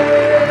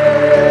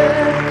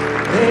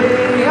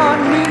 They are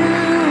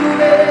new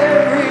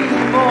every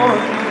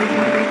morning.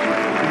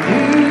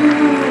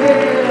 New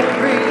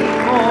every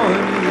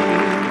morning.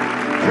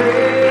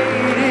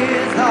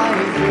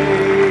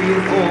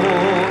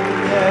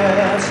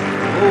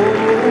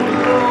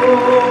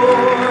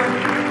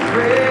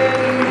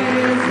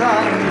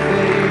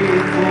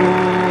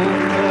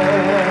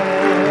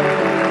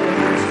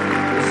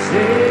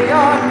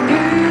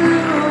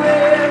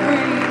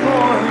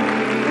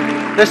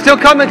 They're still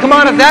coming. Come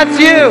on, if that's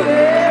you,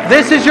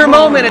 this is your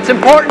moment. It's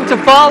important to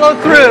follow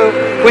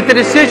through with the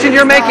decision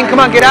you're making. Come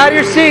on, get out of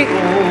your seat.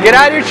 Get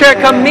out of your chair.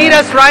 Come meet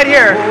us right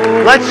here.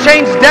 Let's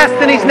change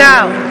destinies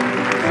now.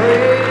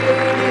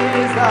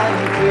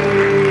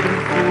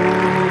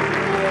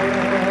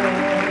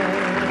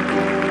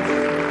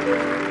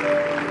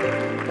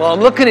 Well, I'm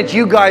looking at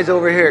you guys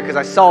over here because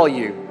I saw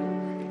you.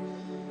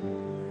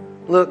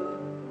 Look,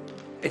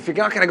 if you're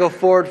not going to go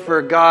forward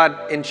for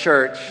God in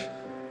church,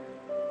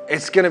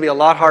 it's going to be a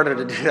lot harder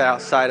to do that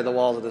outside of the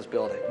walls of this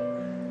building.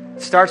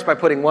 It starts by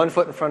putting one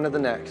foot in front of the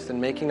next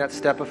and making that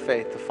step of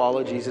faith to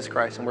follow Jesus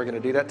Christ. And we're going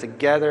to do that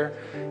together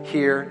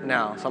here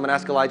now. So I'm going to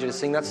ask Elijah to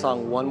sing that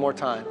song one more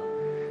time.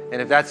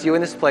 And if that's you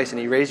in this place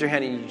and you raise your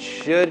hand and you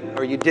should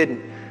or you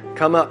didn't,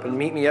 come up and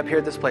meet me up here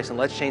at this place and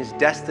let's change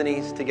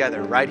destinies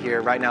together right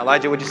here, right now.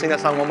 Elijah, would you sing that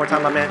song one more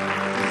time, my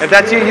man? If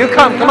that's you, you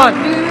come on.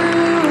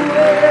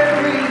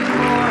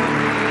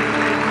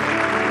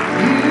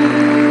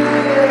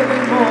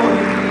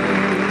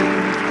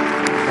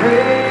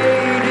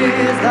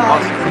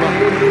 Awesome. Come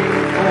on.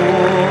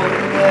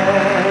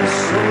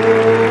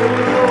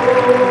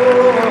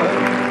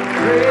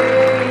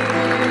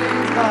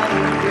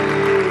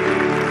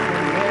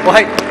 Well,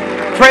 hey,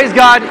 praise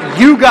God,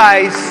 you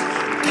guys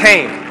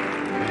came.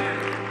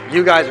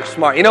 You guys are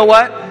smart. You know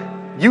what?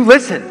 You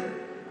listened.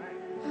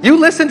 You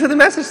listened to the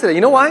message today.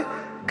 You know why?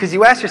 Because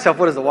you asked yourself,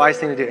 what is the wise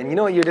thing to do? And you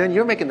know what you're doing?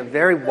 You're making the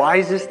very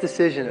wisest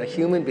decision a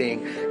human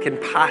being can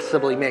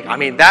possibly make. I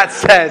mean, that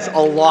says a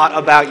lot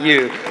about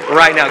you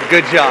right now.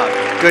 Good job.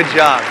 Good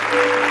job.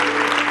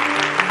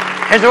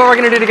 Here's what we're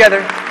going to do together.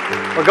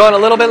 We're going a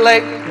little bit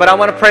late, but I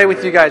want to pray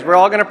with you guys. We're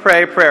all going to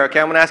pray a prayer, okay?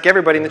 I'm going to ask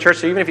everybody in the church,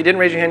 so even if you didn't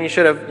raise your hand, you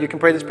should have. You can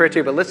pray this prayer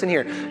too. But listen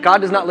here. God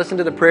does not listen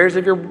to the prayers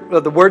of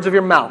the words of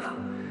your mouth.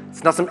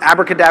 It's not some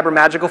abracadabra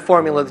magical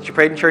formula that you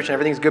prayed in church and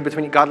everything's good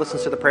between you. God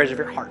listens to the prayers of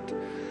your heart.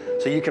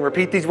 So you can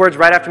repeat these words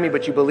right after me,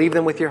 but you believe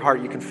them with your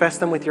heart. You confess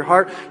them with your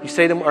heart. You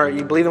say them, or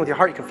you believe them with your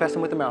heart. You confess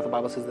them with the mouth. The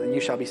Bible says that you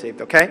shall be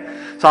saved, okay?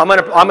 So I'm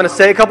gonna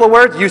say a couple of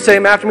words. You say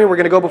them after me. We're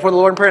going to go before the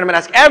Lord in prayer, and I'm going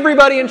to ask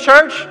everybody in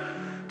church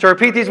to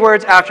repeat these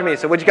words after me.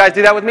 So would you guys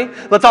do that with me?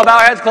 Let's all bow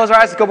our heads, close our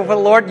eyes, let's go before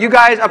the Lord. You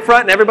guys up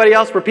front and everybody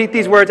else, repeat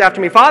these words after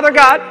me. Father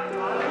God,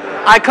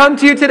 I come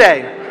to you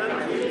today,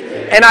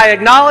 and I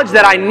acknowledge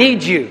that I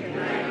need you.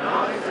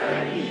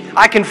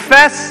 I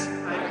confess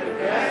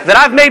that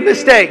I've made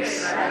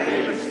mistakes.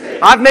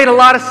 I've made a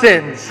lot of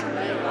sins.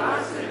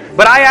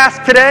 But I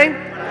ask today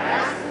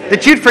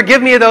that you'd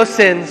forgive me of those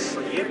sins.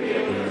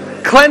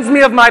 Cleanse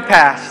me of my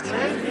past.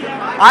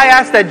 I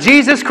ask that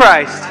Jesus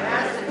Christ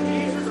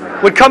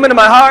would come into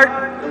my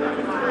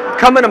heart,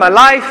 come into my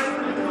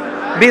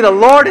life, be the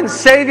Lord and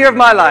Savior of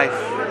my life.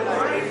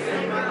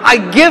 I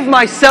give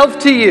myself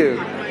to you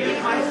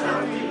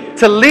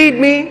to lead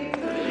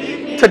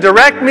me, to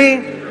direct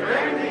me,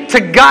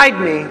 to guide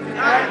me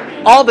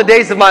all the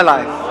days of my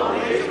life.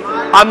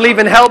 I'm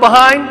leaving hell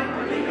behind.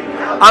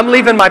 I'm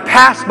leaving my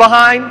past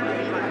behind.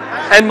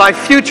 And my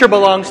future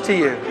belongs to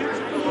you.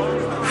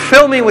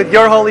 Fill me with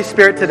your Holy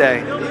Spirit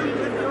today.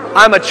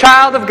 I'm a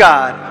child of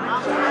God,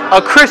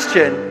 a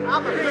Christian,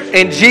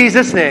 in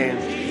Jesus' name.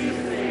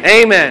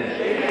 Amen.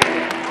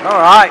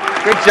 All right.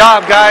 Good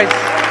job, guys.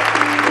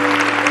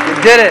 You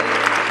did it.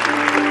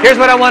 Here's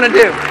what I want to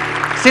do.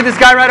 See this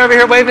guy right over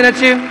here waving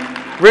at you?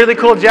 Really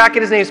cool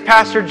jacket. His name is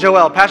Pastor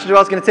Joel. Pastor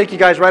Joel's going to take you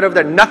guys right over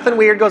there. Nothing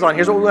weird goes on.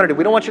 Here's what we want to do.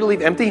 We don't want you to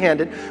leave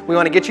empty-handed. We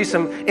want to get you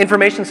some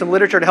information, some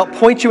literature to help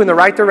point you in the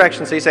right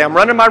direction. So you say, I'm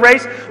running my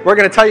race. We're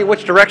going to tell you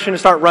which direction to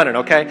start running,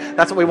 okay?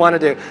 That's what we want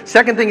to do.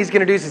 Second thing he's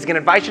going to do is he's going to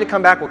invite you to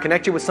come back. We'll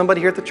connect you with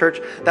somebody here at the church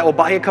that will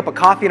buy you a cup of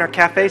coffee in our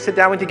cafe, sit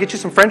down with you, get you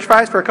some French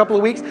fries for a couple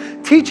of weeks,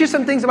 teach you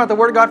some things about the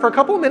Word of God for a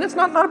couple of minutes.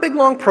 Not a big,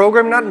 long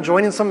program, not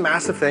joining some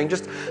massive thing.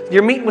 Just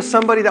you're meeting with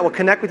somebody that will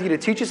connect with you to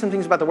teach you some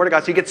things about the Word of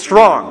God so you get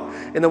strong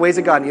in the ways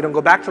of God and you don't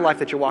go back to life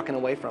that you're walking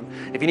away from.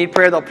 If you need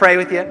prayer, they'll pray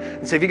with you.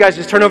 And so if you guys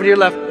just turn over to your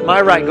left, my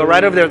right, go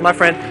right over there with my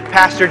friend,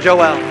 Pastor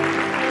Joel.